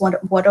 This is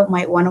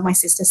one of my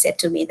sisters said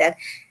to me, that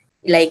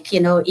like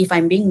if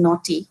I'm being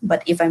naughty,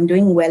 but if I'm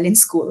doing well in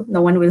school,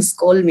 no one will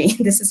scold me.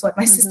 This is what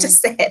my sister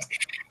Mm-hmm. said.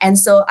 And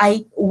so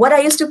what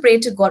I used to pray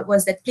to God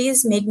was that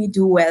please make me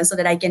do well so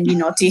that I can be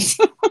naughty.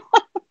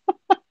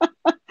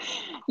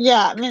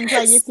 Yeah, means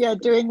like if you're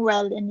doing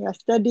well in your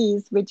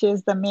studies, which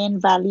is the main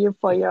value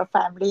for your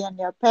family and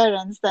your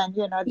parents, then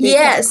they can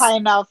Yes,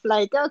 kind of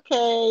like,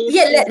 okay,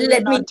 yeah, she's let doing me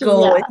naughty.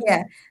 go, Yeah,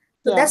 yeah.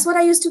 So yeah. that's what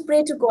I used to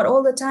pray to God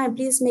all the time,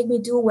 please make me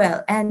do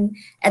well. And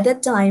at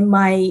that time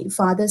my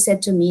father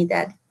said to me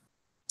that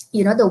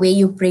the way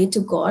you pray to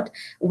God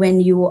when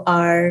you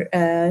are,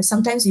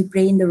 sometimes you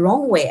pray in the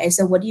wrong way. I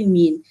said, what do you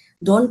mean?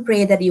 Don't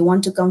pray that you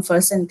want to come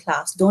first in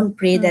class. Don't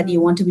pray that you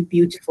Mm. want to be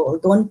beautiful.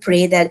 Don't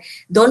pray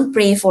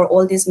for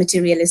all these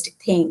materialistic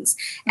things.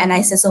 And I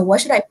Mm-hmm. said, so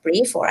what should I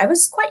pray for? I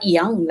was quite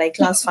young, like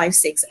class 5,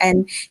 6.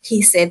 And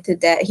he said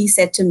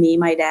to me,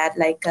 my dad,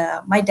 like,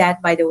 my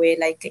dad, by the way,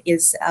 like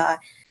is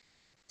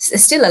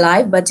still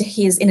alive, but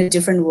he's in a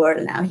different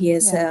world now. He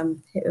has Yeah.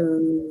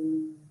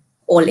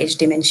 old age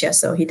dementia,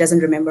 so he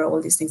doesn't remember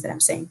all these things that I'm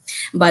saying.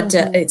 But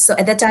Mm-hmm. so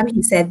at that time,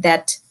 he said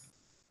that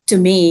to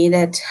me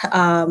that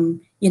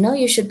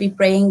you should be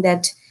praying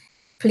that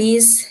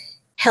please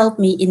help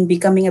me in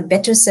becoming a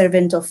better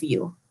servant of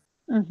you.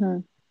 Mm-hmm.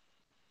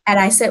 And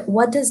I said,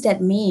 what does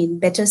that mean?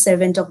 Better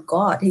servant of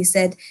God? He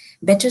said,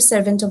 better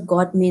servant of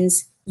God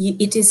means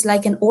it is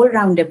like an all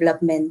round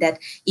development that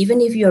even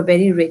if you're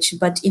very rich,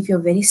 but if you're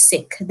very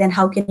sick, then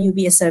how can you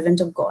be a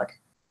servant of God?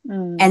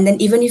 Mm. And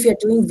then even if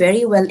you're doing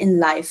very well in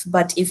life,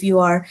 but if you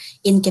are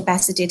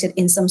incapacitated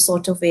in some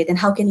sort of way, then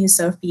how can you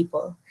serve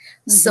people?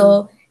 Mm-hmm.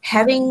 So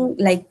having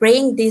like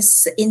praying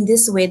this in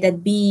this way that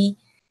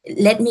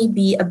let me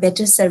be a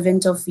better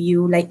servant of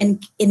you, like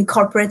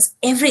incorporates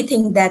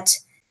everything that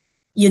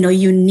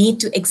you need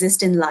to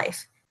exist in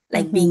life,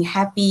 like Mm-hmm. being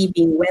happy,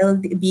 being well,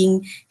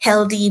 being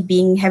healthy,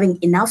 being having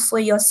enough for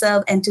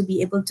yourself, and to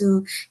be able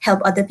to help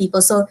other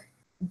people. So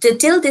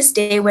till this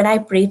day, when I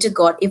pray to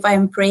God, if I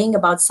am praying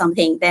about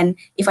something, then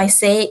if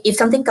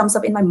something comes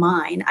up in my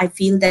mind, I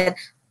feel that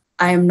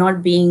I am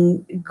not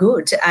being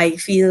good. I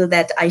feel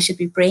that I should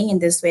be praying in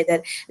this way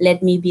that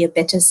let me be a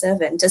better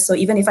servant. So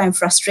even if I'm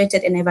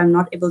frustrated and if I'm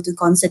not able to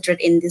concentrate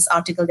in this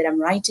article that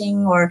I'm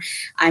writing, or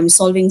I'm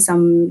solving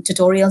some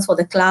tutorials for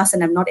the class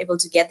and I'm not able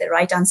to get the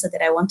right answer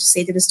that I want to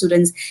say to the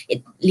students,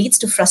 it leads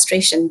to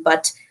frustration.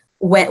 But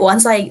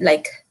once I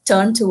like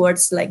turn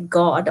towards like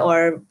God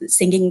or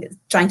singing,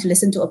 trying to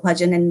listen to a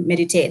bhajan and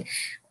meditate,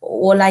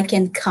 all I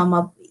can come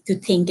up to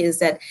think is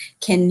that,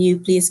 can you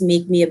please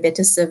make me a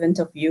better servant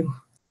of you?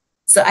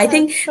 So I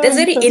think That's so that's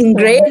very interesting.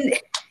 ingrained.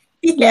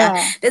 Yeah,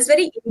 Yeah. that's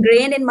very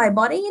ingrained in my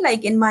body,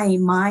 like in my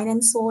mind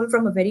and soul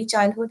from a very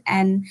childhood.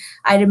 And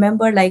I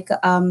remember like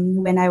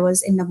when I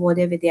was in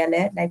Navodaya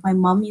Vidyalaya, like my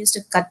mom used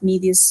to cut me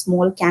these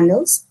small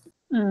candles,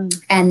 Mm.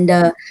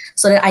 and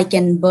so that I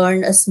can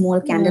burn a small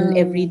candle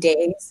every Mm.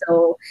 day.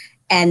 So,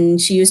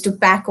 and she used to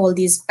pack all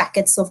these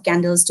packets of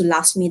candles to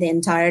last me the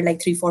entire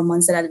like 3 4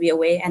 months that I'll be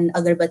away, and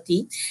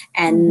agarbatti.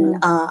 And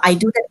Mm-hmm. I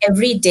do that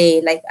every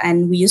day. Like,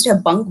 and we used to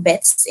have bunk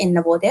beds in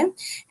Navodaya.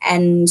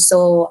 And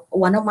so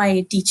one of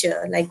my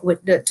teacher, like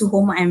to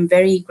whom I am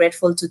very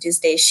grateful to this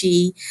day,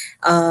 she,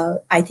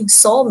 I think,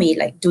 saw me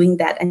like doing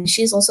that, and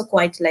she's also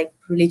quite like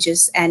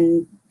religious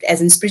and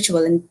as in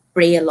spiritual and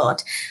pray a lot.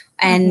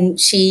 Mm-hmm. And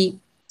she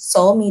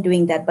saw me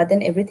doing that, but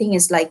then everything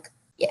is like,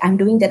 I'm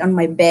doing that on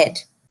my bed.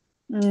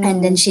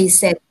 And then Mm. she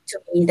said to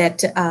me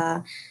that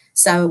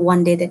so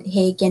one day that,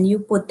 hey, can you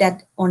put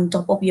that on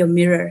top of your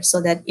mirror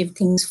so that if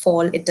things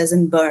fall it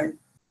doesn't burn?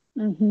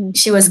 Mm-hmm.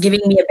 She was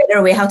giving me a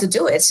better way how to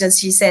do it. So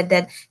she said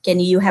that, can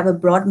you have a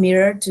broad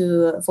mirror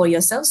for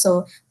yourself,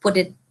 so put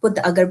the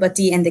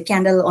agarbatti and the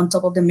candle on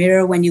top of the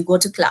mirror when you go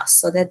to class,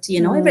 so that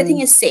everything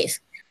Mm. is safe.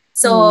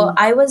 So Mm.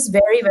 I was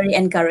very, very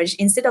encouraged.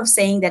 Instead of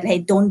saying that, hey,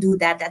 don't do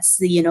that, that's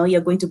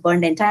you're going to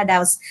burn the entire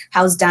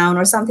house down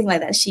or something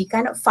like that, she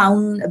kind of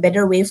found a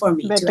better way for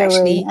me to Better way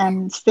actually,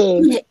 and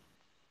safe.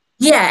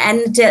 yeah,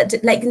 and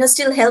like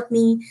still help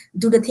me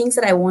do the things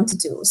that I want to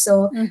do.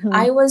 So Mm-hmm.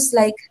 I was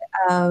like,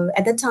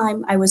 at the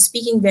time I was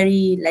speaking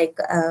very like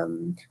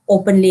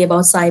openly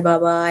about Sai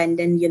Baba, and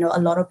then a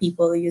lot of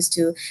people used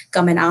to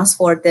come and ask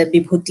for the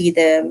vibhuti,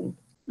 the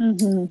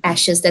Mm-hmm.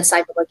 ashes that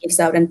Sai Baba gives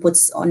out and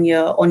puts on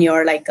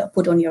your like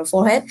put on your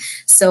forehead.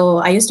 So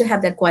I used to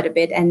have that quite a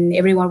bit, and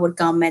everyone would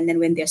come, and then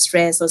when they're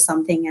stressed or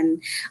something,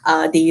 and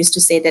they used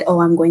to say that,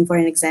 oh, I'm going for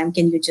an exam,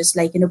 can you just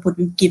like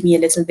give me a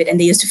little bit, and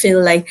they used to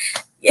feel like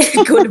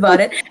good about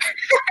it.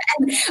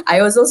 And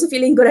I was also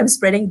feeling good. I'm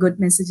spreading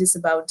good messages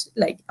about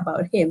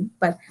him,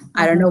 but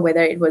I don't Mm-hmm. know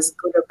whether it was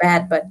good or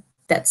bad. But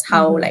that's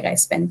how Mm-hmm. like I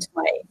spent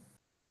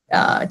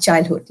my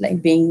childhood,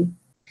 like being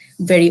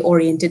very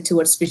oriented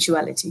towards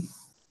spirituality.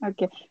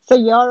 Okay. So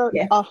your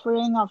Yeah.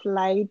 offering of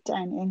light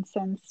and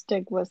incense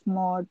stick was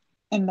more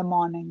in the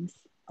mornings,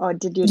 or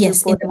did you do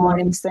Yes, in both the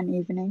mornings mornings. and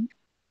evening?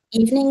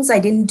 Evenings, I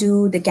didn't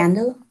do the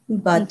candle,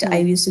 but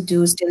I Mm-hmm. used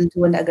to still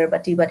do an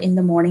agarbatti. But in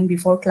the morning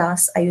before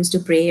class, I used to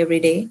pray every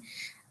day,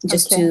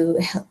 just Okay. to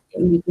help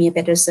make me a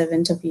better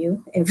servant of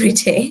you every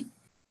day.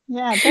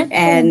 Yeah, that's so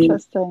And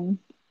interesting.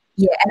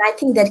 yeah, and I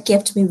think that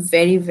kept me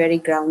very, very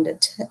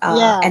grounded. And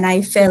Yeah.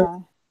 Yeah.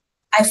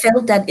 I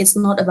felt that it's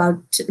not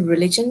about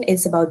religion;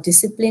 it's about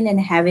discipline and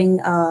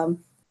having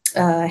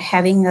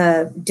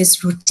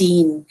this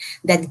routine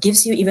that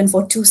gives you, even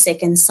for 2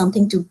 seconds,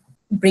 something to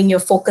bring your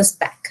focus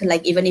back.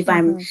 Like even if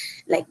I'm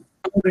Mm-hmm. like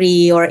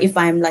angry, or if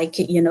I'm like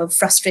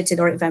frustrated,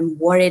 or if I'm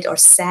worried or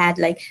sad,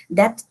 like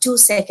that 2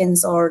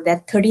 seconds or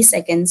that 30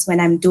 seconds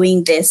when I'm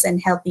doing this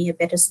and help me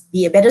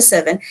be a better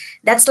servant,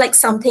 that's like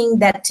something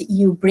that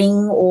you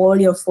bring all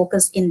your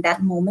focus in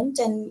that moment,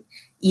 and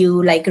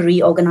you like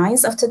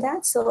reorganize after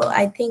that. So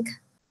I think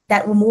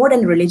that more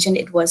than religion,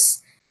 it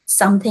was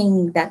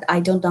something that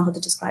I don't know how to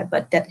describe,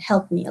 but that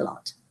helped me a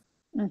lot.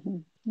 Mm-hmm.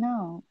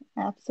 No,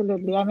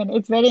 absolutely. I mean,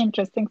 it's very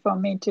interesting for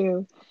me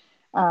to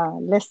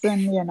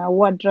listen,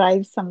 what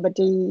drives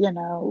somebody,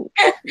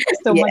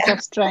 so much Yeah.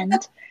 of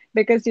strength,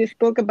 because you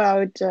spoke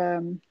about,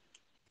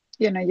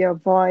 your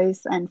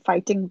voice and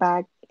fighting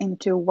back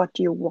into what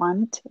you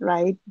want,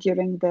 right,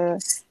 during the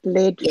Yes.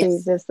 late Yes.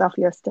 phases of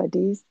your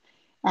studies.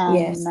 And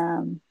Yes.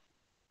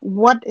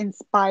 what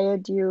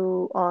inspired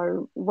you,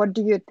 or what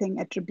do you think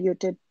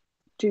attributed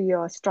to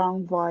your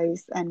strong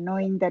voice and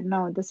knowing that,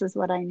 no, this is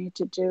what I need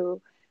to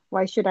do?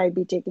 Why should I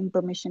be taking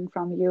permission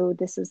from you?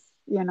 This is,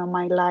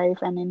 my life.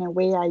 And in a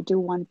way, I do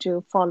want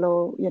to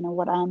follow,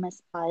 what I'm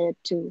aspired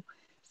to.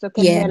 So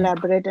can you Yeah.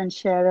 elaborate and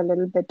share a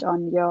little bit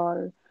on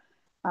your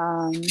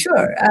um,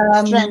 Sure.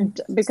 strength?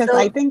 Because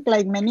I So think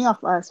like many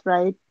of us,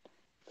 right,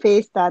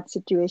 face that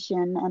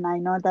situation. And I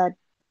know that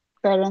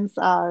parents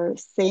are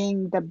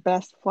saying the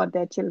best for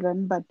their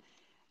children, but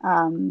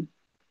um,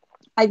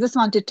 I just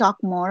want to talk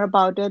more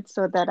about it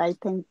so that I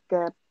think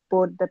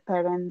both the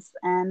parents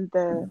and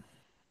the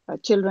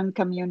children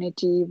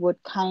community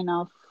would kind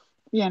of,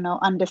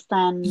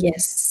 understand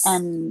yes.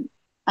 and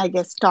I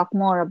guess talk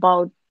more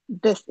about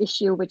this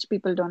issue, which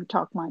people don't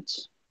talk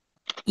much.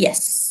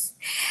 Yes.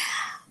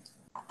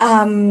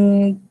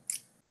 Um,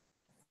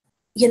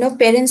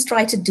 Parents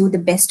try to do the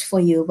best for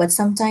you, but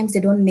sometimes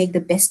they don't make the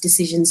best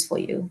decisions for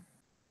you.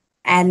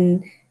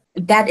 And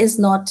that is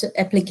not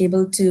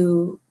applicable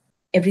to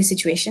every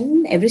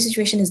situation. Every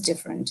situation is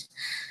different.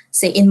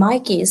 Say in my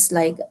case,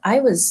 like I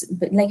was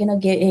like,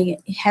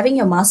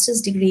 having a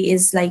master's degree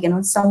is like,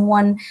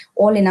 someone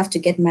old enough to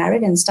get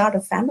married and start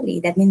a family.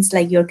 That means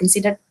like you're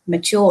considered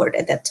matured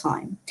at that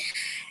time.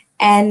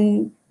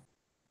 And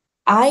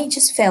I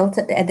just felt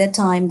at that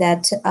time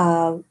that,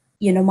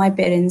 my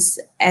parents,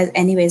 as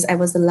anyways, I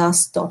was the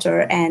last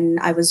daughter and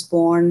I was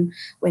born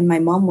when my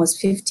mom was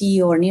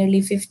 50 or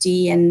nearly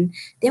 50. And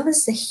there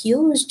was a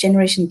huge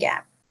generation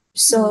gap.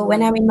 So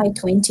when Mm, I'm in my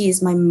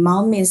 20s, my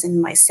mom is in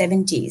my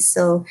 70s.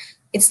 So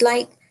it's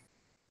like,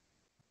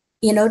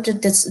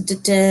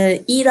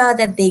 the era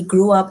that they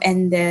grew up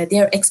and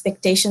their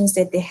expectations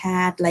that they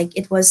had, like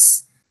it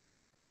was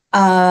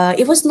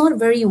not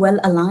very well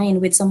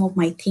aligned with some of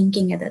my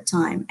thinking at that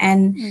time.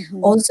 And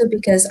mm-hmm, also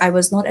because I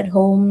was not at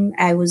home,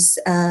 I was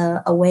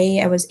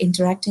away, I was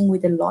interacting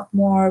with a lot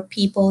more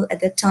people at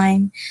that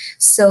time.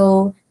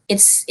 So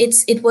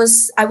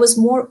I was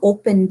more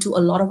open to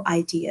a lot of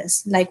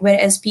ideas. Like,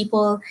 whereas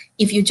people,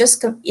 if you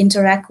just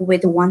interact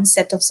with one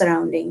set of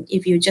surrounding,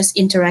 if you just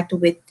interact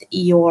with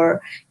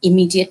your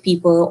immediate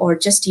people, or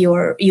just you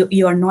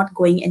are not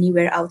going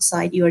anywhere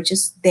outside, you are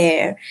just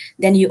there,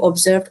 then you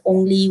observe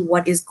only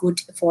what is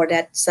good for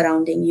that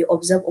surrounding, you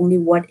observe only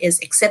what is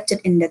accepted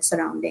in that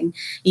surrounding.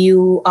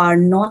 You are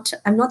not,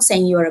 I'm not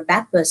saying you are a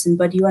bad person,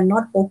 but you are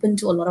not open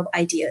to a lot of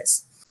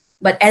ideas.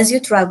 But as you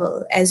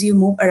travel, as you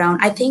move around,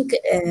 I mm-hmm, think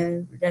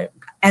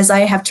as I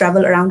have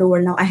traveled around the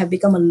world now, I have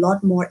become a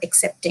lot more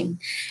accepting.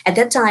 At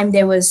that time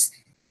there was,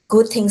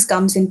 good things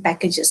comes in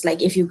packages.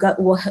 Like if you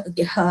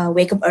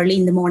wake up early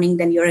in the morning,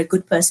 then you're a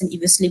good person.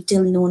 If you sleep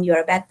till noon, you're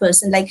a bad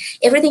person. Like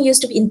everything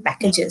used to be in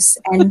packages.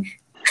 And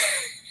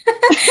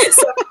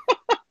so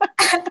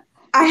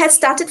I had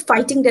started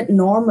fighting that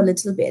norm a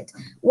little bit.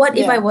 What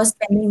if I yeah. was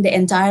spending the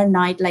entire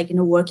night, like,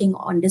 working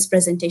on this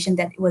presentation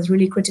that was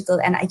really critical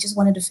and I just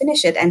wanted to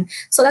finish it? And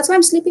so that's why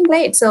I'm sleeping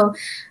late. So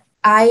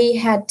I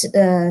had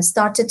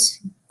started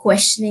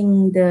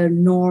questioning the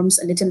norms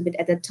a little bit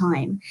at the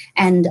time.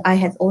 And I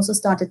had also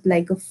started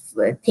like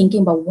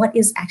thinking about what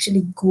is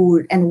actually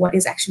good and what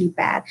is actually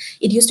bad.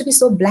 It used to be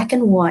so black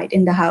and white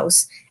in the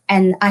house.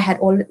 And I had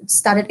all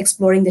started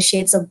exploring the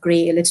shades of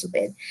gray a little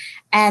bit.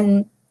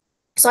 And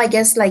so I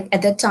guess like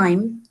at that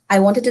time I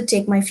wanted to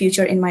take my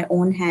future in my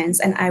own hands,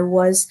 and I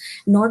was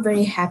not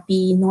very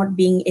happy not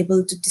being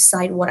able to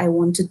decide what I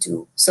want to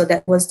do. So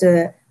that was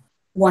the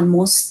one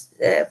most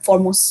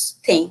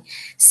foremost thing.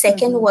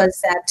 Second Mm-hmm,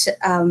 was that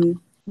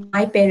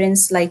my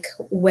parents like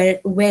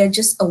were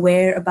just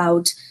aware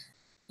about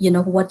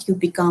what you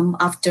become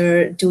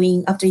after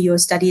your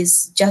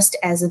studies, just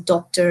as a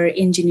doctor,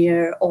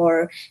 engineer,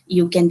 or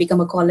you can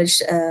become a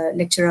college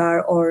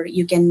lecturer, or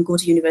you can go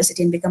to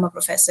university and become a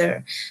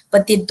professor.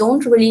 But they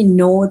don't really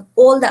know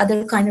all the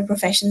other kind of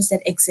professions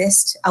that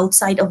exist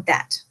outside of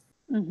that.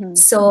 mm-hmm,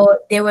 So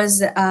there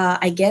was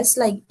I guess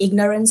like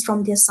ignorance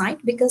from their side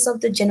because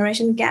of the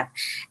generation gap.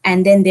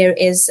 And then there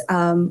is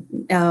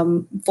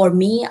for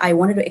me, I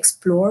wanted to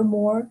explore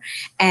more.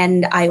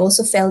 And I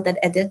also felt that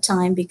at that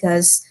time,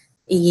 because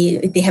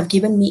they have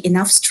given me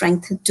enough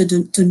strength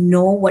to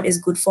know what is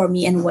good for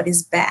me and what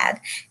is bad,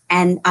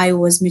 and I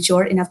was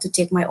mature enough to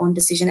take my own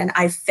decision. And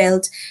I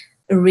felt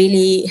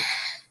really,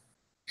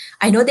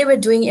 I know they were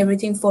doing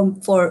everything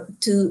for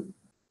to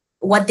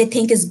what they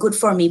think is good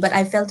for me, but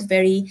I felt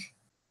very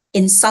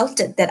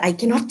insulted that I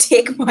cannot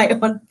take my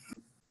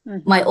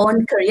mm-hmm.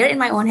 own career in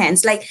my own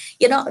hands. Like,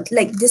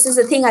 like this is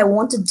the thing I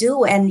want to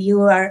do, and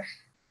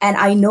and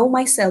I know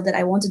myself that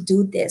I want to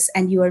do this,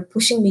 and you are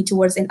pushing me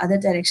towards another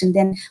direction.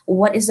 Then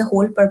what is the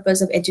whole purpose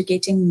of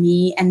educating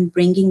me and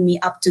bringing me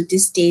up to a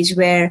stage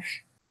where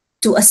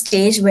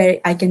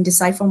I can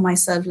decide for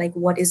myself, like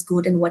what is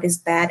good and what is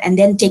bad, and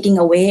then taking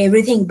away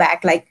everything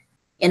back, like,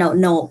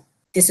 no,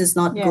 this is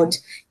not good.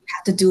 Yes. You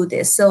have to do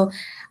this. So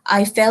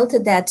I felt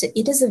that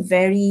it is a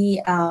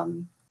very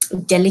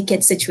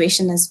delicate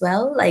situation as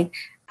well. Like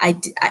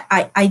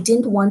I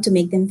didn't want to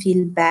make them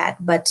feel bad,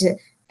 but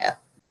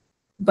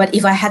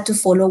if I had to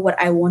follow what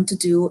I want to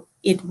do,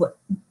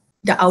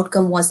 the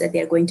outcome was that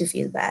they're going to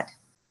feel bad.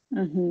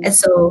 Mm-hmm. And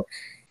so,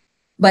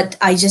 but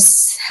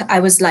I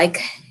was like,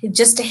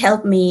 just to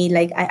help me,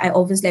 like I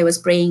obviously I was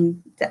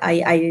praying that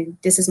I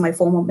this is my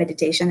form of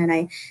meditation, and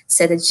I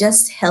said that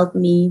just help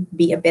me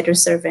be a better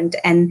servant,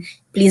 and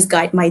please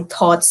guide my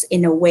thoughts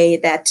in a way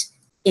that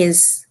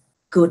is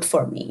good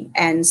for me.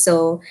 And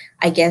so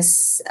I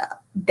guess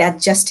that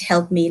just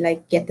helped me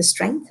like get the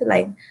strength.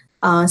 Like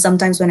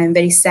sometimes when I'm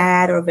very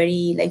sad or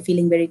very like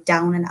feeling very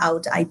down and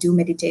out, I do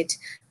meditate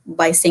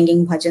by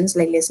singing bhajans,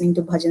 like listening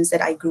to bhajans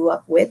that I grew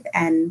up with,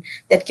 and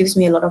that gives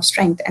me a lot of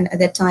strength. And at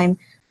that time,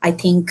 I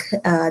think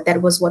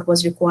that was what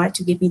was required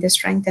to give me the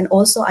strength. And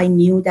also, I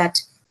knew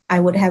that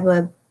I would have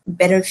a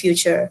better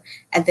future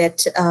at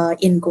that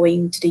in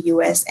going to the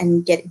US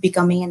and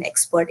becoming an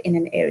expert in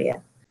an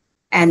area.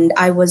 And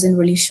I wasn't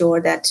really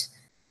sure that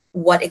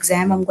what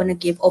exam I'm going to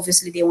give.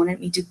 Obviously, they wanted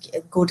me to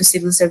go to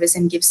civil service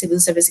and give civil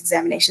service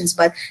examinations,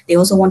 but they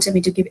also wanted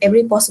me to give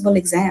every possible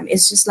exam.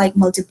 It's just like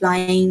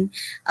multiplying,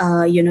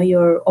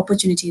 your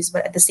opportunities,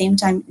 but at the same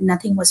time,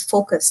 nothing was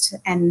focused.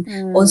 And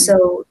Mm.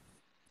 also,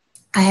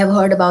 I have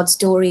heard about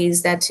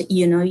stories that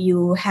you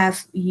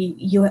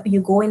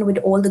go in with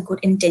all the good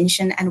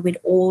intention and with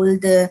all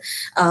the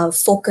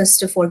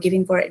focus for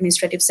giving for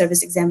administrative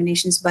service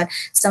examinations, but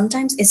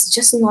sometimes it's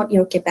just not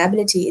your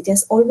capability.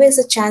 There's always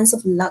a chance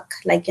of luck,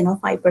 like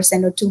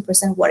 5% or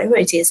 2%, whatever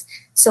it is.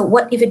 So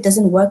what if it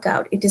doesn't work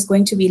out? It is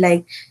going to be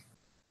like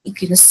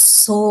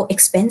so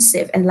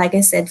expensive, and like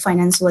I said,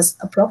 finance was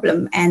a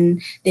problem, and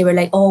they were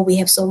like, oh, we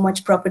have so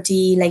much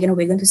property, like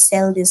we're going to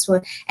sell this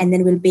and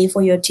then we'll pay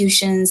for your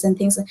tuitions and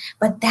things.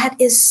 But that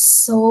is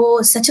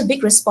such a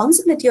big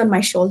responsibility on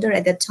my shoulder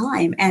at that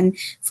time, and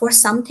for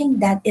something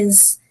that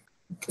is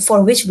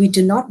for which we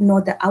do not know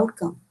the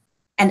outcome.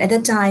 And at the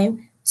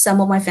time,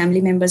 some of my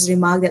family members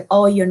remarked that,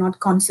 oh, you're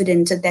not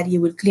confident that you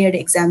will clear the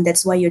exam,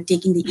 that's why you're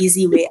taking the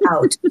easy way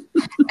out.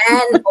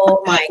 And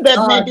oh my That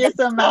made god, you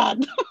so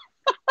mad.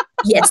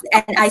 yes.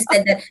 And I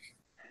said that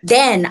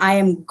then I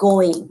am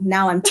going.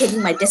 Now I'm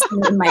taking my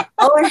destiny in my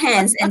own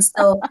hands. And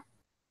so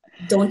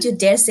don't you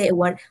dare say a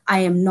word. I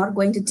am not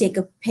going to take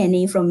a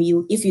penny from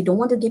you. If you don't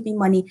want to give me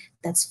money,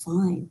 that's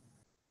fine.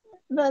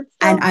 That's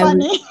And so I will,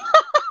 funny.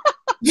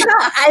 yeah,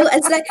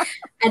 it's like,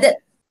 and that,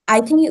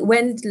 I think it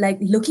went like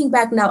looking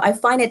back now, I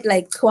find it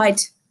like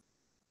quite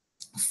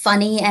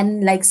funny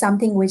and like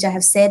something which I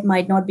have said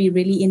might not be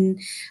really in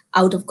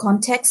out of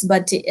context,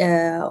 but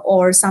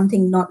or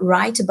something not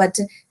right. But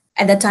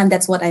at that time,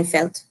 that's what I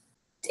felt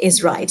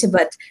is Yeah. right.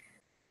 But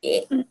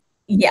eh,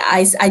 yeah,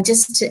 I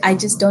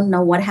just don't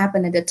know what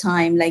happened at the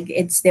time. Like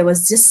there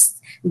was just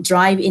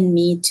drive in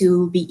me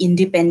to be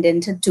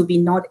independent, to be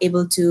not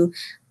able to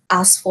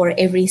ask for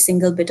every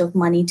single bit of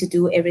money to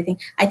do everything.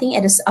 I think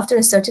after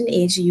a certain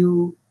age,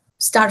 you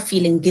start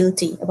feeling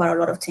guilty about a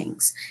lot of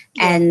things.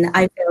 Yeah. And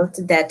I felt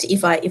that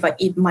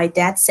if my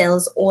dad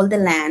sells all the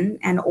land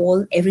and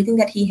all everything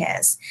that he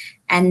has,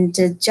 and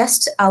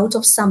just out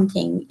of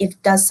something, if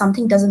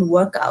something doesn't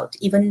work out,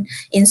 even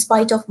in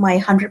spite of my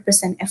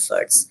 100%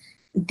 efforts,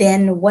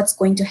 then what's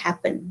going to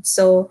happen?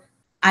 So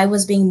I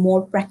was being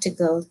more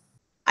practical,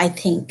 I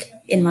think,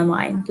 in my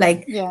mind,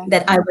 like Yeah.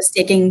 that I was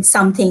taking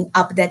something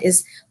up that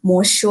is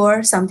more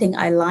sure, something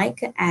I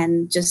like,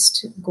 and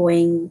just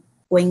going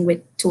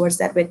with towards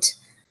that with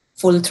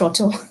full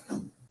throttle.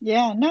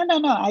 Yeah. No, no,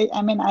 no.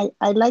 I mean,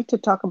 I like to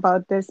talk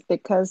about this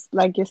because,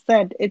 like you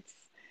said, it's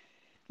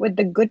with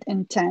the good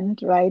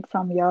intent, right,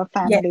 from your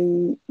Yeah.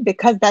 family,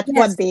 because that's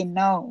what Yes. they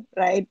know,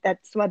 right?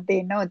 That's what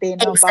they know. They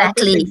know about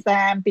this Exactly.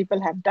 exam,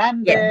 people have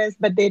done Yeah. this,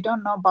 but they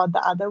don't know about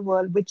the other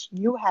world, which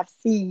you have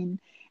seen.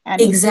 And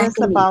it's just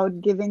Exactly.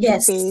 about giving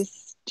Yes.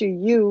 space to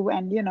you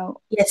and, to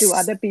Yes.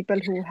 other people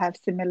who have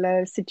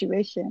similar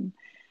situation.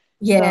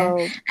 Yeah,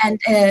 So,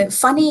 and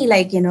funny,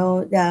 like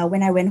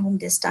when I went home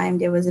this time,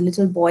 there was a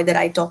little boy that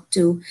I talked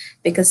to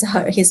because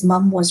his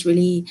mom was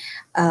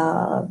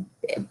uh,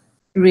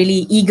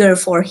 really eager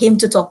for him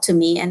to talk to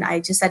me, and I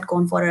just had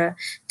gone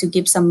to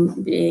give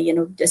some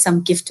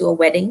gift to a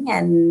wedding,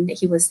 and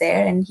he was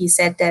there, and he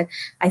said that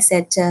I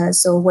said,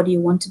 so what do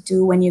you want to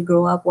do when you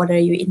grow up? What are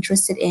you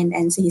interested in?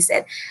 And so he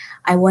said,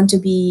 I want to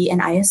be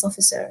an IS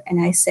officer, and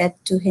I said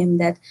to him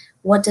that,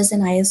 what does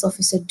an IS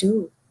officer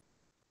do?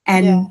 yeah,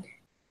 And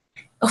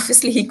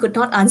obviously he could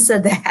not answer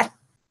that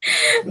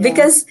yeah,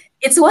 because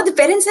it's what the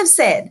parents have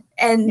said.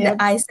 And yep,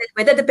 I said,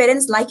 whether the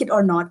parents like it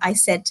or not, I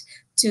said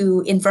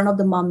to in front of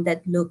the mom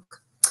that, look,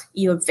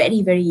 you're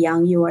very, very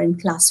young. You are in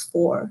class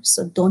 4.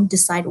 So don't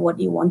decide what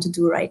you want to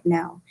do right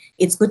now.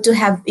 It's good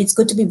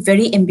to be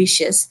very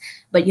ambitious,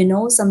 but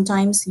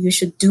sometimes you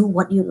should do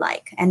what you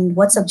like. And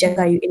what subject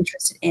mhm, are you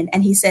interested in?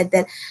 And he said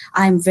that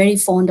I'm very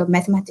fond of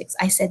mathematics.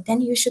 I said,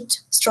 then you should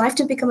strive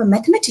to become a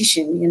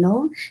mathematician.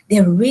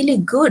 They're really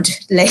good.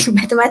 Like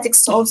mathematics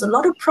solves a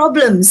lot of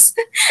problems.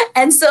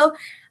 And so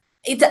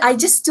I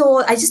just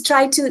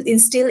tried to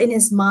instill in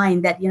his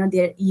mind that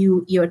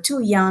you're too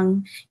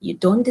young, you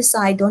don't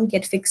decide, don't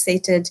get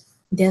fixated,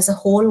 there's a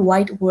whole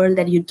wide world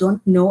that you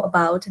don't know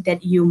about,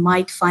 that you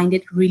might find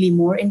it really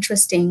more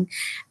interesting.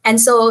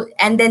 And so,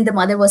 and then the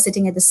mother was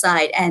sitting at the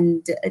side,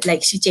 and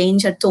like she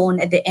changed her tone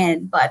at the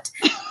end, but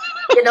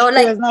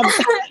She like was not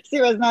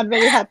she was not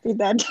very happy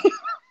that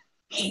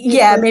you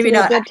yeah, maybe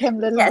not. persuaded him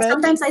a little Yeah, bit.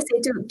 sometimes I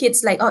say to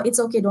kids like, oh, it's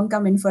okay, don't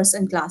come in first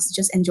in class,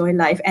 just enjoy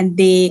life. And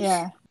they,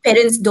 Yeah.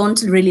 parents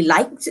don't really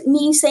like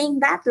me saying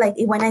that, like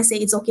when I say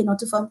it's okay not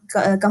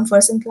to come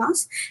first in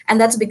class. And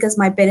that's because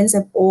my parents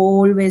have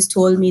always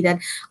told me that,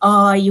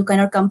 oh, you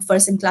cannot come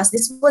first in class.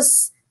 This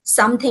was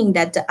something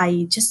that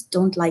I just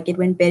don't like it,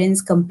 when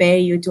parents compare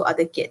you to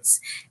other kids.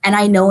 And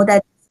I know Mm,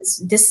 that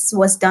this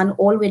was done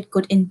all with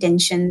good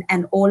intention,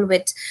 and all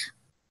with,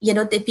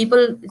 the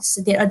people,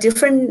 there are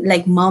different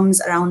like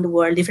moms around the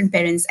world, different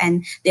parents,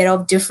 and they're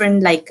of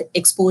different like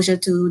exposure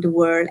to the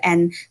world,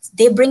 and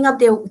they bring up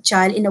their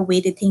child in a way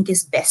they think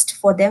is best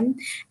for them.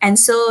 And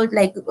so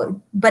like,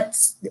 but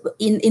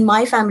in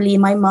my family,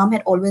 my mom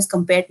had always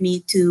compared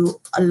me to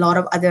a lot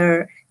of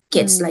other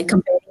kids, like mm,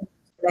 comparing,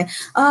 like,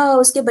 oh,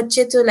 uske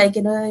bacche to, like,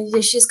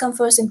 she's come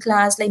first in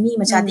class, like me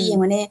machadi mm,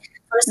 yang ne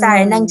first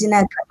time nang mm.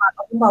 jina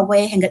ba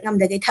we hangat ngam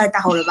da third ta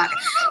hol ba.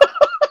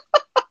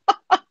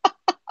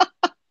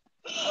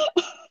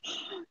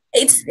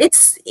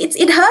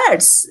 It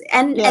hurts,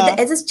 and Yeah.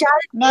 as a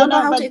child you No, don't know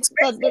no, how to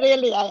express but it.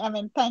 really, I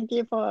mean, thank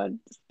you for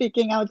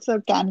speaking out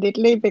so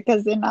candidly,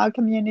 because in our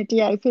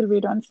community, I feel we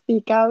don't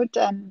speak out,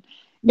 and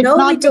it's No,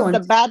 we not with the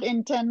don't. bad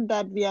intent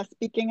that we are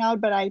speaking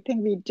out, but I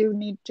think we do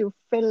need to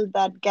fill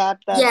that gap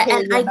that, Yeah,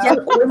 hey, and I tell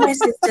all my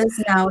sisters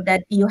now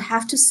that you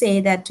have to say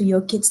that to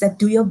your kids, that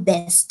do your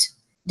best,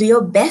 do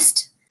your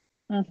best,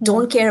 hmm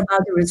don't care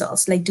about the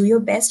results, like do your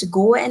best,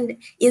 go, and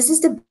is this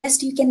the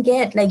best you can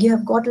get? Like you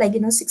have got like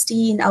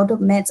 16 out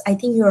of maths, I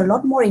think you're a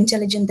lot more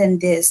intelligent than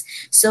this.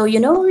 So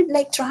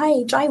like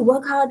try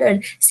work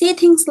harder, say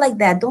things like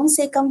that. Don't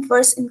say come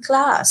first in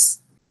class.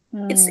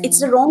 It's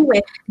the mm, wrong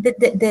way.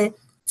 The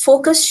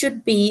focus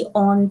should be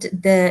on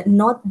the,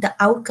 not the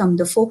outcome.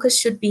 The focus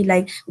should be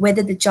like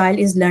whether the child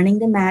is learning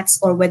the maths,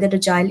 or whether the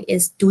child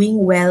is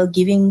doing well,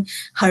 giving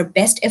her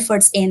best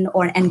efforts in,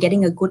 or and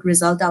getting a good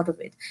result out of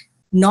it.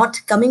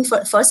 Not coming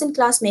first in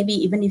class. Maybe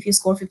even if you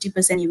score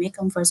 50%, you may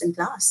come first in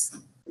class,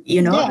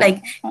 yeah,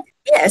 like,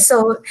 yeah.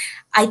 So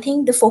I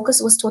think the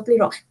focus was totally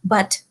wrong.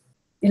 But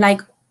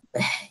like,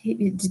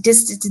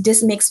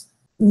 this makes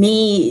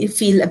me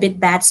feel a bit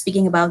bad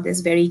speaking about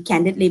this very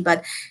candidly,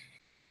 but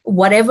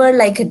whatever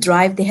like a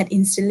drive they had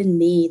instilled in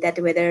me, that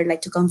whether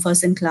like to come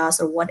first in class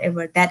or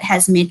whatever, that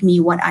has made me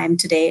what I am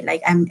today.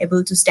 Like I'm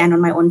able to stand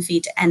on my own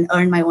feet and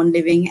earn my own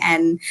living,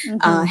 and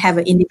hmm have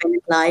an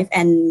independent life,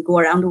 and go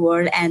around the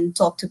world and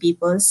talk to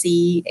people,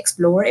 see,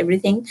 explore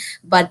everything.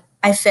 But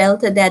I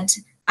felt that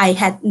I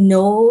had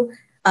no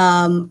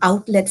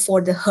outlet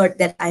for the hurt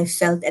that I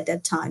felt at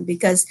that time,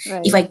 because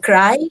if I right.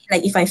 cry,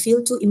 like if I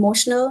feel too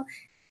emotional,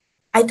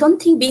 I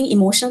don't think being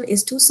emotional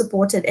is too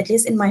supported, at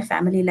least in my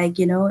family. Like,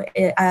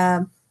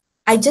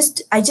 I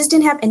just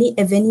didn't have any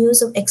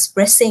avenues of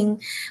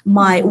expressing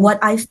my hmm what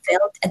I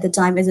felt at the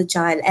time as a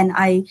child. And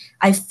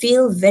I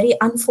feel very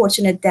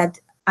unfortunate that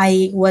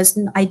I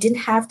didn't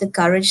have the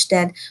courage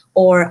that,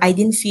 or I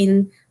didn't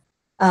feel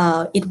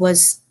it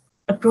was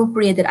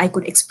appropriate that I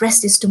could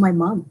express this to my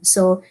mom.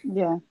 So,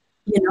 Yeah.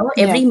 Yeah.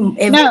 every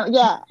No,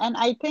 yeah. And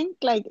I think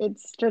like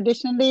it's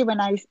traditionally when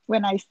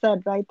I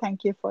said, right,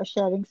 thank you for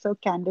sharing so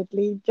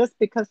candidly, just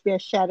because we are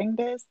sharing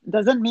this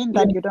doesn't mean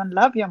yeah. that you don't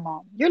love your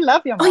mom. You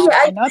love your Oh mom. yeah,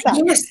 I know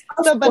that. yes,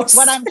 So, of but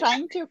what course. I'm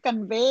trying to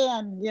convey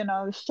and,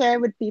 share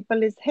with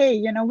people is,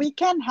 hey, we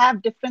can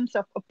have difference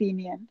of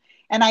opinion.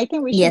 And I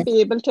think we should Yes.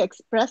 be able to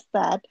express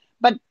that.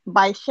 But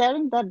by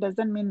sharing that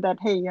doesn't mean that,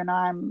 hey,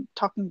 I'm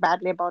talking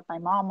badly about my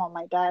mom or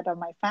my dad or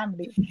my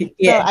family.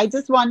 So Yeah. I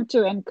just want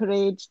to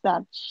encourage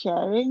that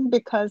sharing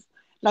because,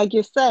 like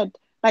you said,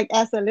 like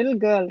as a little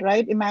girl,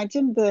 right?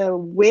 Imagine the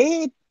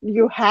way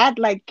you had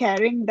like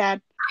carrying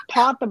that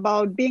thought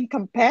about being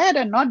compared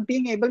and not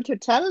being able to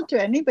tell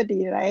to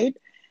anybody, right?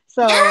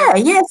 So, Yeah,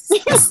 yes,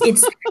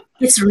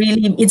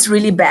 it's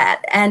really bad.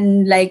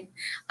 And like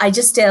I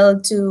just tell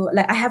to,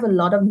 like, I have a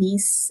lot of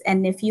niece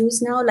and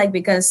nephews now, like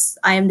because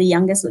I am the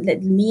youngest.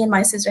 Like, me and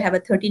my sister have a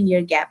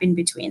 13-year gap in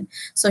between.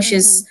 So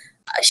mhm,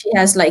 she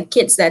has like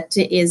kids that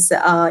is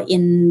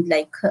in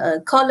like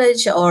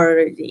college, or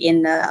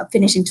in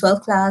finishing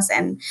 12th class.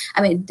 And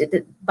I mean,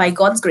 by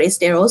God's grace,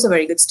 they're also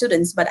very good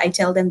students. But I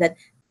tell them that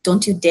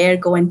don't you dare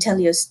go and tell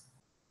your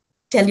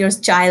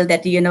child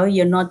that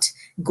you're not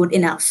good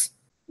enough.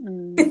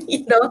 mm,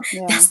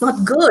 yeah, That's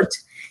not good.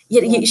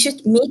 You yeah,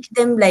 should make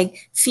them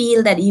like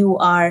feel that you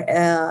are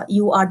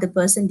the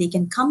person they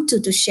can come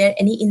to share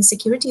any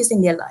insecurities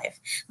in their life.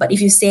 But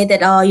if you say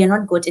that, oh, you're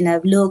not good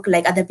enough, look,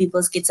 like other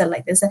people's kids are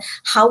like this,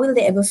 how will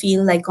they ever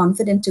feel like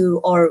confident to,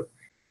 or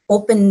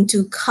open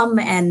to come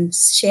and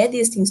share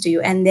these things to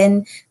you? And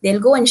then they'll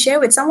go and share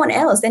with someone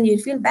else, then you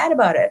feel bad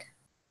about it.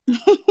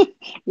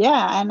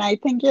 yeah. And I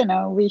think,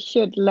 we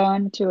should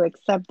learn to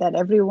accept that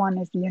everyone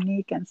is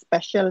unique and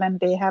special and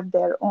they have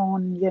their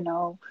own,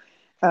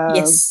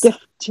 Yes.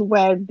 gift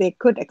where they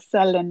could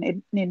excel, and it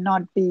need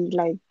not be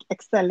like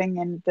excelling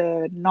in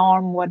the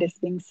norm what is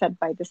being set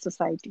by the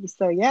society.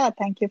 So yeah,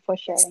 thank you for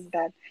sharing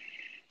that.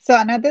 So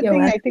another You're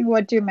thing I welcome. think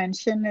what you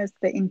mentioned is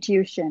the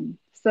intuition.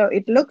 So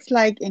it looks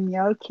like in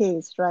your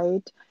case,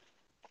 right?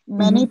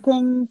 Many Hmm.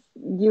 things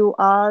you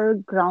are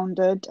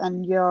grounded,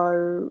 and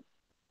your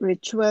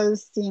ritual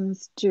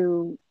seems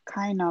to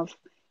kind of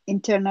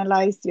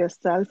internalize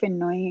yourself in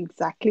knowing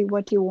exactly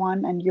what you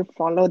want, and you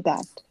follow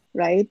that,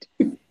 right?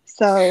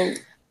 So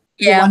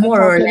you Yeah, want to more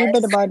talk or a little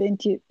bit less. about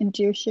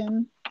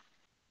intuition?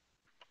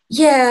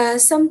 Yeah,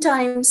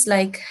 sometimes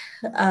like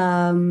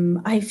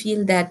I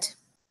feel that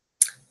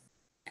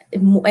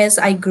as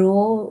I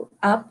grow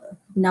up,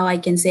 now I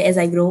can say as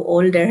I grow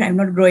older, I'm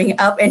not growing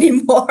up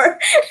anymore.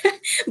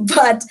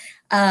 But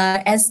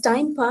as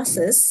time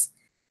passes,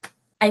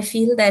 I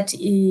feel that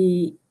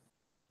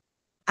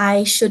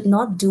I should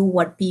not do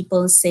what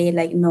people say,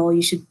 like, no,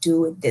 you should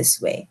do it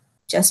this way,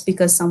 just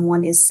because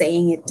someone is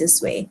saying it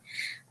this way.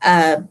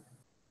 Uh,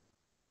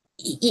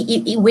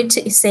 which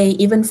say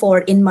even for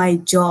in my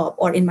job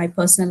or in my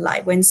personal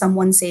life, when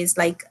someone says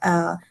like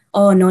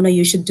oh no, no,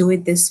 you should do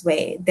it this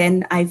way,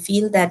 then I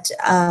feel that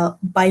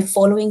by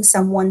following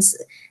someone's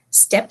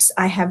steps,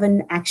 I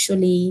haven't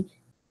actually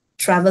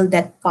traveled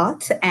that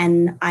path,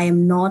 and I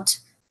am not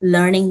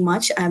learning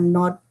much, I'm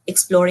not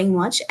exploring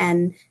much,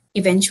 and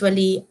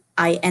eventually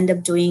I end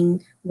up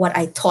doing what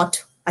I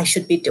thought I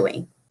should be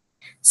doing.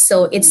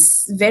 So Mm-hmm.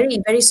 it's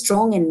very very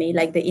strong in me,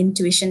 like the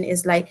intuition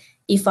is like,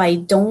 if I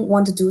don't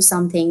want to do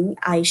something,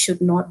 I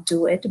should not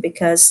do it,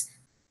 because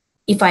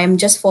if I am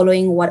just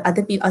following what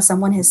other people or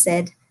someone has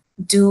said,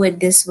 do it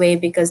this way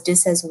because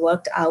this has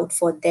worked out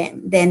for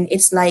them, then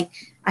it's like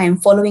I am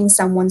following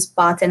someone's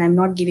path and I'm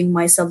not giving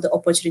myself the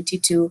opportunity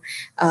to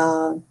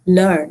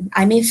learn.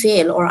 I may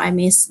fail or I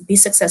may be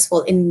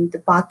successful in the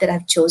path that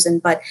I've chosen,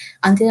 but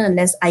until and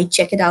unless I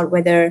check it out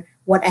whether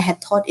what I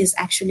had thought is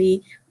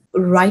actually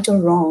right or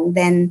wrong,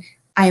 then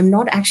I am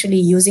not actually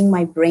using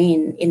my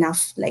brain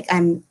enough. Like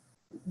I'm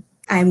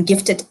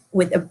gifted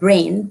with a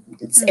brain.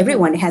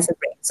 Everyone has a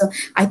brain. So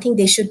I think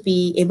they should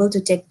be able to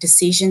take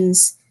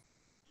decisions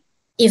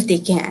if they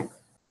can.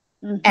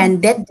 Mm-hmm.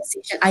 And that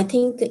decision, I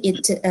think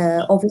it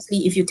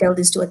obviously, if you tell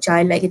this to a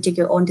child, like you take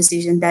your own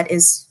decision, that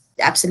is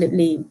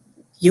absolutely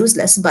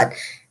useless. But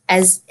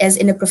as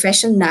in a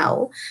profession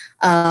now,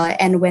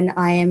 and when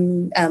I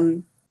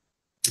am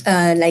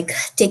like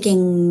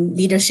taking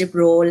leadership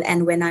role,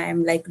 and when I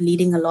am like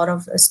leading a lot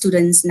of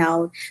students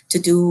now to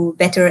do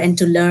better and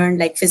to learn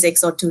like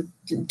physics or to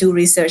do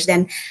research,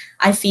 then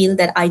I feel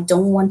that I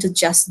don't want to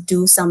just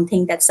do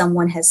something that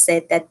someone has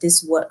said that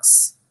this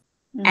works.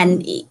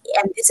 and Mm-hmm.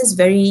 and this is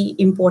very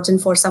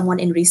important for someone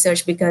in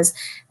research, because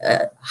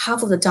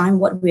half of the time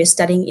what we're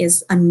studying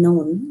is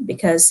unknown,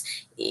 because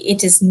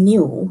it is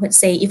new. Let's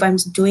say if I'm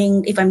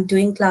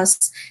doing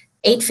class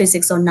 8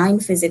 physics or 9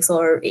 physics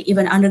or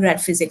even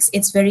undergrad physics,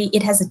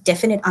 it has a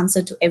definite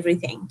answer to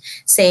everything.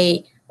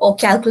 Say, or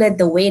calculate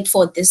the weight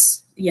for this,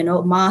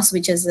 mass,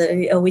 which is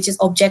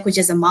object, which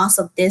is a mass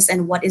of this,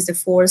 and what is the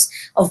force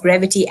of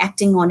gravity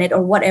acting on it, or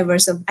whatever.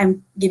 So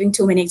I'm giving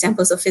too many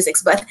examples of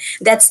physics, but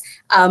that's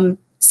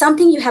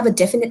something you have a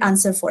definite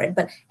answer for it.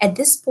 But at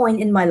this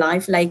point in my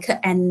life, like,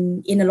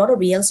 and in a lot of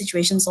real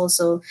situations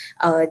also,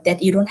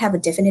 that you don't have a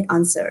definite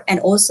answer.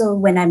 And also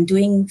when I'm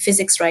doing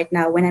physics right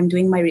now, when I'm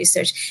doing my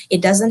research, it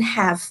doesn't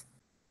have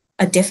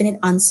a definite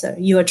answer.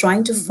 Mm-hmm. You are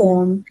trying to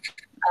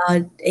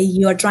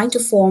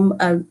form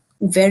a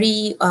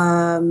very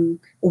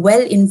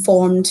well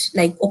informed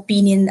like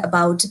opinion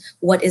about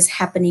what is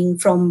happening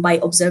from by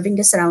observing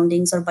the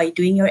surroundings or by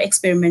doing your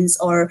experiments,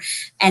 or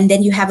and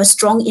then you have a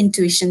strong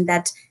intuition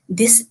that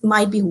this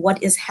might be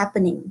what is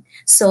happening.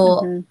 So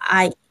Mm-hmm.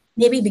 I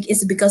maybe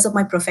it's because of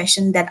my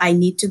profession that I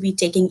need to be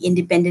taking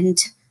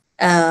independent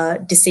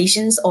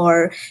decisions,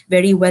 or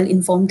very well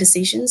informed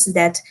decisions,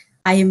 that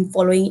I am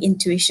following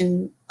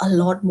intuition a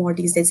lot more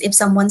these days. If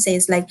someone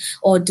says like,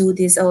 "Oh, do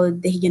this," or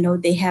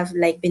they have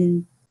like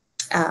been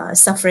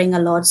suffering a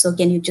lot, so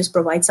can you just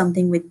provide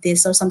something with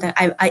this or something?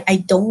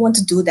 I don't want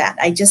to do that.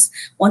 I just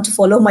want to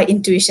follow my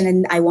intuition,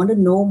 and I want to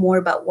know more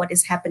about what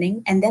is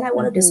happening, and then I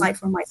want to Mm-hmm. decide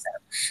for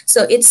myself.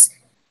 So it's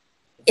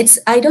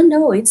I don't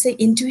know,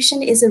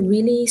 intuition is a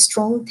really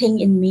strong thing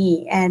in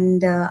me,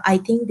 and I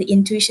think the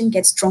intuition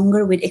gets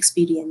stronger with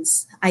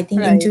experience. I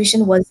think Right.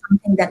 intuition was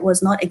something that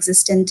was not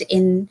existent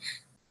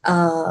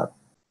uh,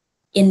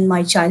 in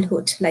my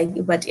childhood,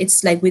 like, but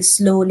it's like with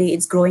slowly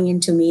it's growing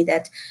into me,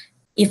 that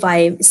if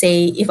I'm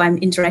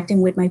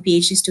interacting with my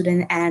PhD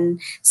student and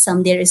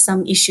there is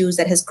some issues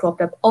that has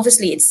cropped up,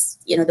 obviously it's,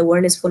 the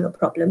world is full of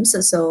problems.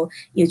 So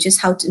you just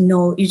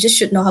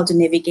should know how to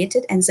navigate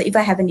it. And so if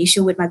I have an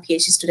issue with my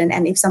PhD student,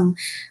 and if some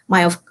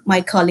of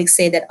my colleagues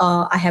say that,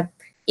 oh, I have,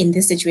 in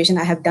this situation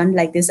I have done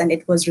like this and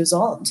it was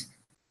resolved,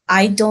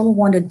 I don't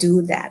want to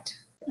do that.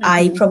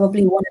 I Mm-hmm.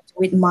 probably want to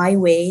do it my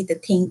way,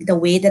 the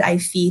way that I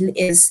feel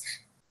is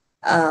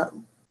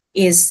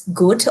is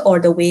good or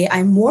the way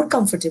I'm more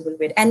comfortable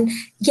with. And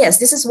yes,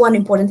 this is one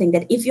important thing,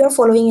 that if you're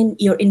following in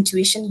your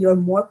intuition, you're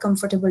more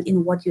comfortable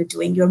in what you're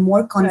doing, you're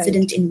more Right.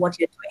 confident in what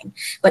you're doing.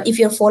 But if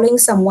you're following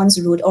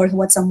someone's route or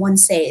what someone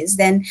says,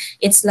 then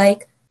it's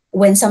like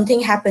when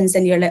something happens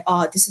and you're like,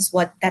 oh, this is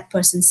what that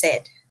person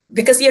said.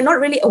 Because you're not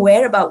really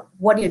aware about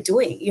what you're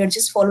doing. You're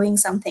just following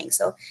something.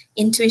 So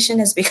intuition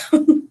has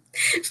become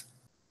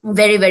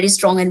very, very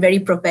strong and very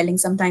propelling,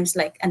 sometimes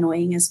like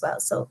annoying as well.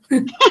 So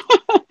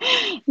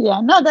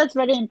Yeah, no, that's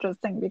very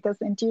interesting because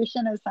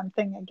intuition is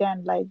something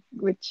again like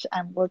which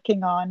I'm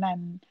working on,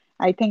 and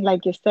I think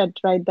like you said,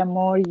 right, the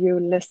more you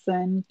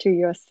listen to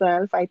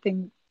yourself, I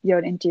think your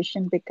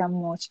intuition become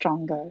more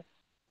stronger.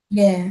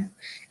 yeah.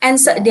 And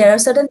so Yeah. there are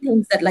certain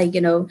things that, like,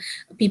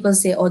 people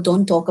say, oh,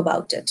 don't talk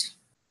about it.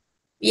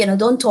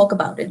 Don't talk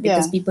about it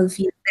because Yeah. people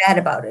feel bad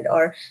about it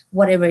or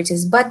whatever it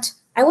is. But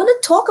I want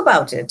to talk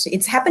about it.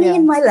 It's happening Yeah.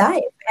 in my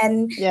life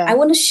and I Yeah.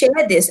 want to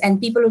share this.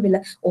 And people will be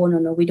like, oh, no,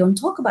 no, we don't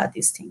talk about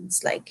these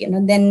things. Like,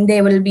 then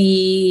they will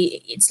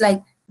be, it's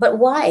like, but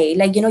why?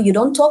 Like, you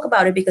don't talk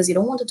about it because you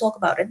don't want to talk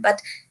about it.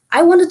 But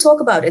I want to talk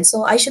about it.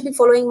 So I should be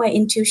following my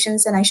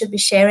intuitions and I should be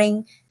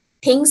sharing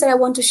things that I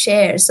want to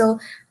share. So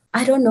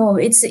I don't know.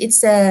 It's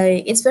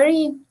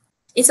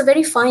a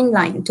very fine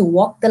line to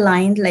walk the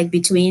line, like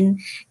between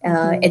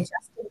Hmm.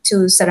 adjusting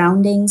to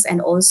surroundings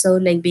and also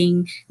like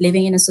being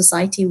living in a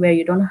society where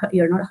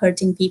you're not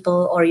hurting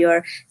people, or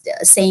you're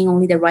saying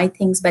only the right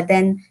things, but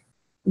then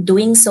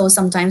doing so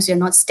sometimes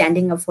you're not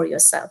standing up for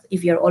yourself.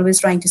 If you're always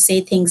trying to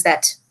say things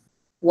that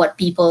what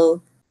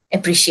people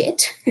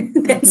appreciate,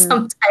 then Hmm.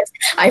 sometimes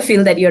I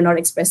feel that you're not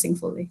expressing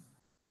fully.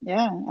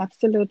 Yeah,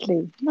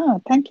 absolutely.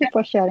 No, thank you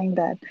for sharing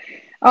that.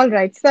 All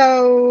right.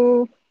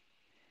 So,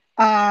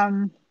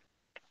 um,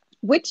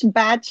 which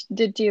batch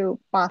did you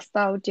pass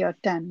out your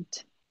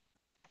tent?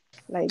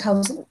 Like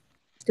 1000,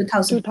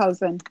 2000.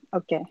 2000.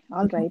 Okay.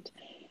 All right.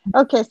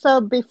 Okay. So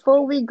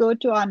before we go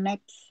to our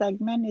next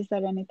segment, is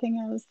there anything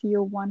else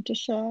you want to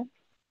share?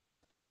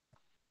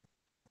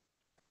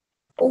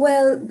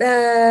 Well,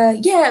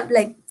 yeah,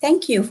 like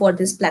thank you for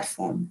this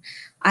platform.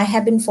 I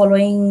have been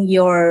following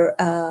your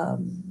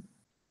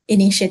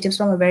initiatives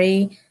from a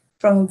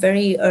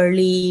very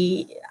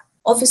early,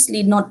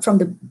 obviously not from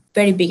the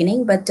very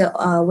beginning, but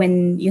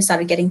when you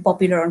started getting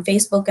popular on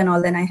Facebook and all,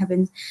 then I have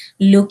been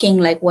looking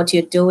like what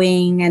you're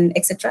doing and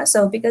etc.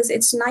 So because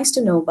it's nice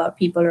to know about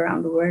people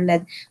around the world,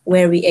 that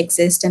where we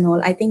exist and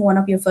all. I think one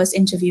of your first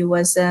interview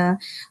was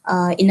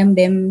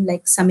Inambem,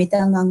 like Samita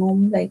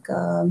Ngangom, like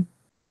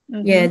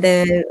yeah, Mm-hmm.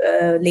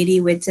 the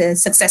lady with a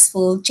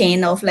successful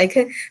chain of like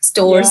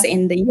stores Yeah.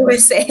 in the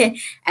USA.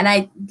 And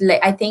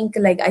I think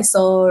like I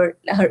saw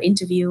her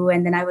interview,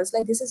 and then I was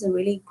like, this is a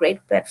really great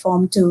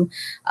platform to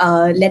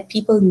let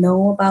people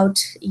know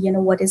about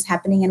what is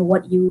happening and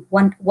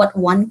what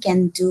one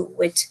can do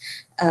with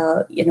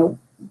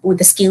with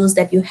the skills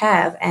that you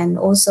have. And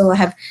also I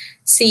have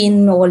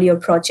seen all your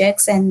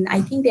projects, and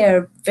I think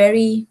they're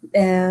very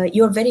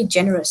you're very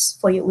generous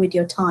for you with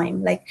your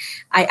time. Like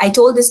I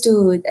told this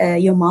to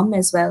your mom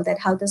as well, that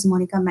how does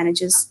Monica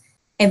manages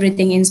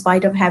everything in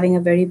spite of having a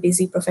very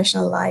busy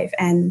professional life.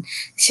 And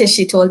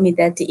she told me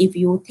that if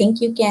you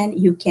think you can,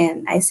 you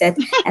can. I said,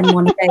 and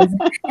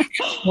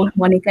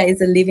Monica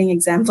is a living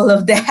example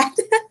of that.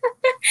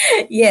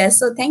 Yeah,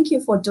 so thank you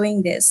for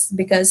doing this,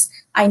 because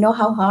I know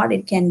how hard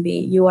it can be.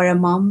 You are a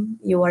mom,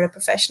 you are a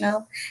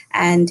professional,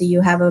 and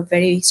you have a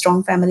very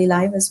strong family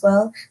life as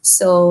well.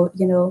 So,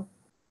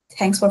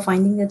 thanks for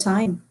finding the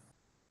time.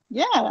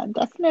 Yeah,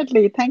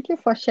 definitely. Thank you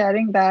for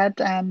sharing that.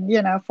 And,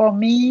 for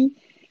me,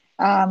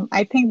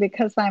 I think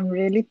because I'm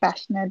really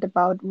passionate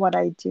about what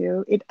I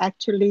do, it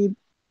actually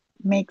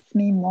makes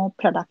me more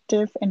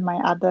productive in my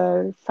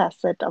other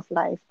facet of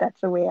life.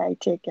 That's the way I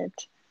take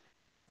it.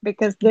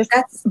 Because this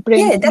Yeah,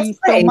 brings that's me so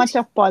great. much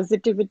of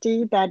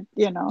positivity that, I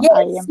Yes,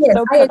 am yes,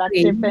 so I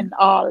productive agree. in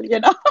all,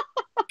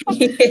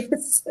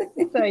 Yes.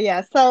 So,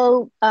 yeah.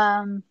 So,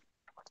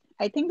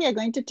 I think we are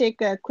going to take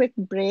a quick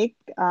break,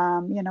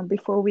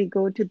 before we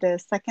go to the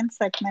second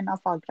segment of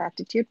our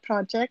gratitude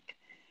project.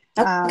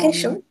 Okay,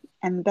 sure.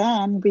 And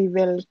then we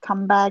will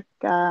come back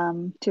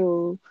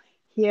to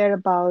hear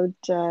about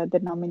the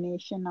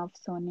nomination of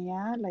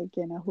Sonia, like,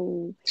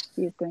 who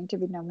is going to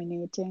be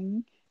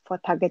nominating for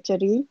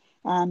Thagatchari.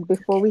 And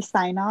before we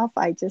sign off,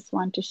 I just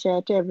want to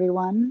share to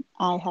everyone,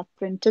 I have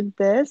printed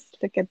this.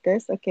 Look at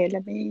this. Okay,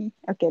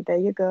 there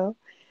you go.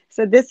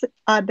 So this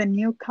are the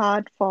new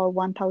card for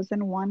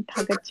 1001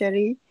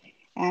 Thagatchari.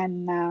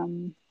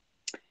 And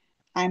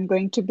I'm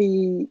going to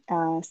be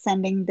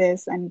sending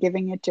this and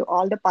giving it to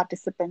all the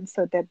participants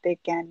so that they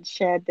can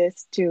share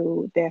this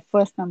to their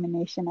first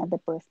nomination at the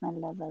personal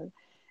level.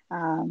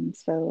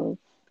 So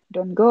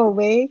don't go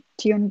away.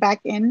 Tune back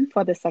in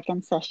for the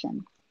second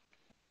session.